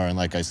close they are. And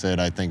like I said,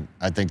 I think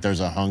there's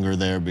a hunger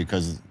there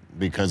because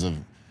of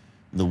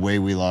the way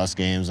we lost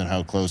games and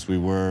how close we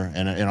were.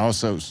 And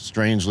also,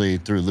 strangely,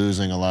 through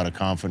losing, a lot of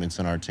confidence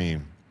in our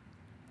team.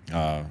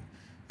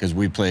 Because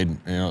we played,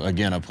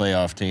 again, a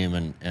playoff team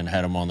and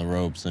had them on the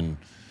ropes and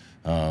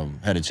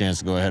had a chance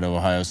to go ahead of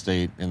Ohio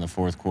State in the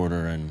fourth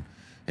quarter.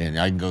 And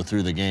I can go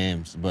through the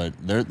games. But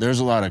there's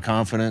a lot of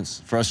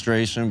confidence,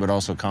 frustration, but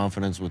also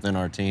confidence within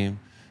our team.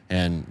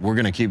 And we're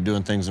going to keep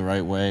doing things the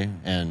right way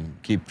and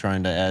keep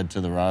trying to add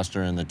to the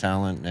roster and the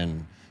talent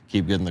and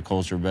keep getting the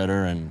culture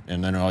better. And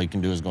then all you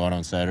can do is go out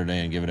on Saturday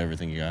and give it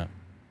everything you got.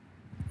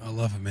 I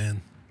love it,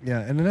 man. Yeah,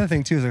 and another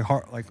thing, too, is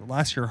like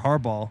last year,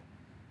 Harbaugh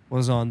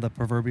was on the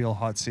proverbial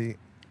hot seat,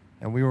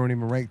 and we weren't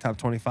even ranked top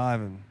 25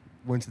 and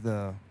went to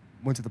the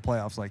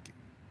playoffs. Like,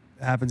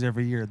 it happens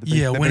every year. The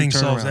big Winning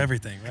solves turnaround.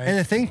 everything, right? And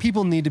the thing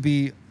people need to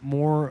be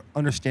more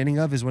understanding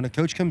of is when a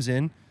coach comes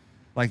in,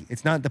 like,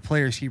 it's not the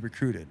players he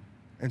recruited.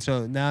 And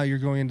so now you're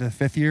going into the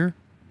 5th year,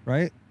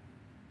 right?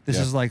 This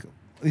Yeah. is like,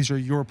 these are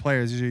your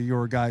players. These are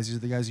your guys. These are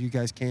the guys you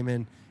guys came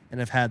in and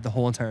have had the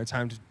whole entire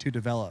time to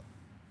develop.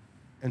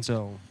 And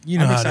so you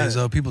know I'm how excited. it is,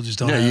 though. People just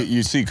don't Yeah, have.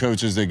 you see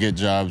coaches that get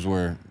jobs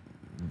where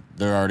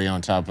they're already on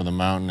top of the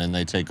mountain and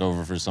they take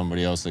over for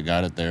somebody else that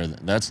got it there.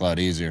 That's a lot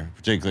easier,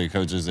 particularly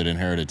coaches that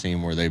inherit a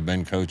team where they've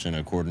been coaching,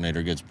 a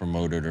coordinator gets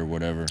promoted or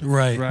whatever.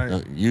 Right.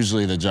 Right.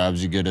 Usually the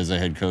jobs you get as a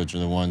head coach are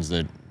the ones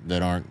that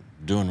aren't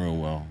doing real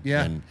well.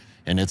 Yeah.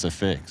 And it's a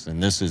fix,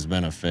 and this has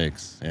been a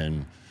fix.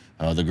 And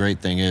the great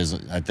thing is,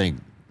 I think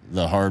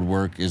the hard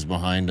work is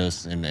behind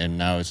us, and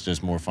now it's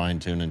just more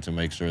fine-tuning to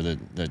make sure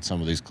that some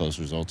of these close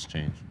results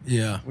change.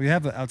 Yeah. We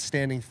have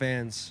outstanding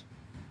fans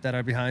that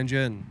are behind you,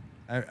 and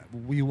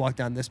we walk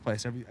down this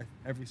place,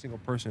 every single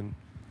person,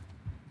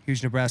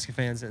 huge Nebraska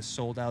fans that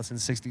sold out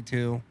since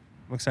 '62.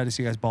 I'm excited to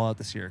see you guys ball out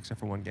this year, except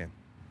for one game.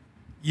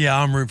 Yeah,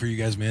 I'm rooting for you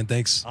guys, man.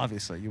 Thanks.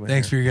 Obviously, you went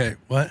Thanks for your guys.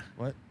 What?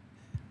 What?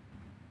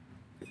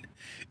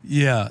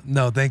 Yeah,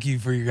 no, thank you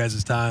for your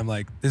guys' time.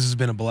 Like, this has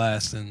been a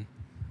blast, and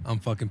I'm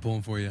fucking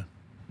pulling for you.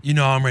 You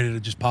know I'm ready to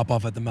just pop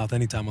off at the mouth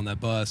anytime on that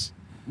bus.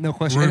 No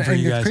question. Rooting for And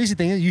you the guys. crazy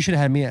thing is, you should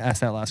have had me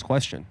ask that last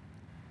question.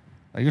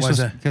 Like you're Why is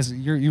supposed that? because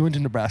you went to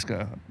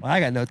Nebraska. Well, I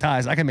got no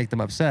ties. I can make them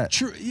upset.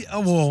 True. Yeah,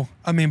 well,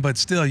 I mean, but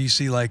still, you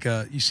see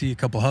a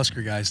couple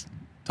Husker guys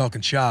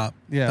talking shop.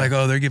 Yeah. Like,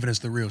 oh, they're giving us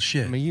the real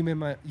shit. I mean, you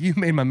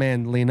made my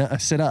man Lena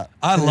sit up.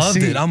 I in the loved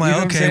seat. it. I'm You like, know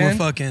what okay, we're saying?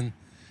 fucking.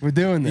 We're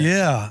doing this.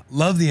 Yeah,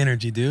 love the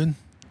energy, dude.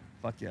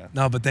 Fuck yeah.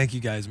 No, but thank you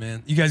guys,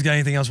 man. You guys got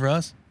anything else for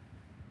us?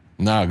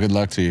 Nah, good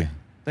luck to you.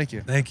 Thank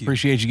you. Thank you.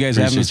 Appreciate you guys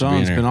Appreciate having us you on.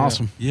 being It's been here.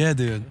 awesome. Yeah,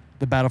 dude.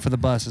 The battle for the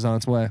bus is on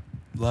its way.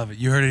 Love it.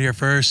 You heard it here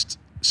first.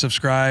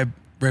 Subscribe,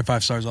 rate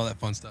 5 stars, all that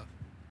fun stuff.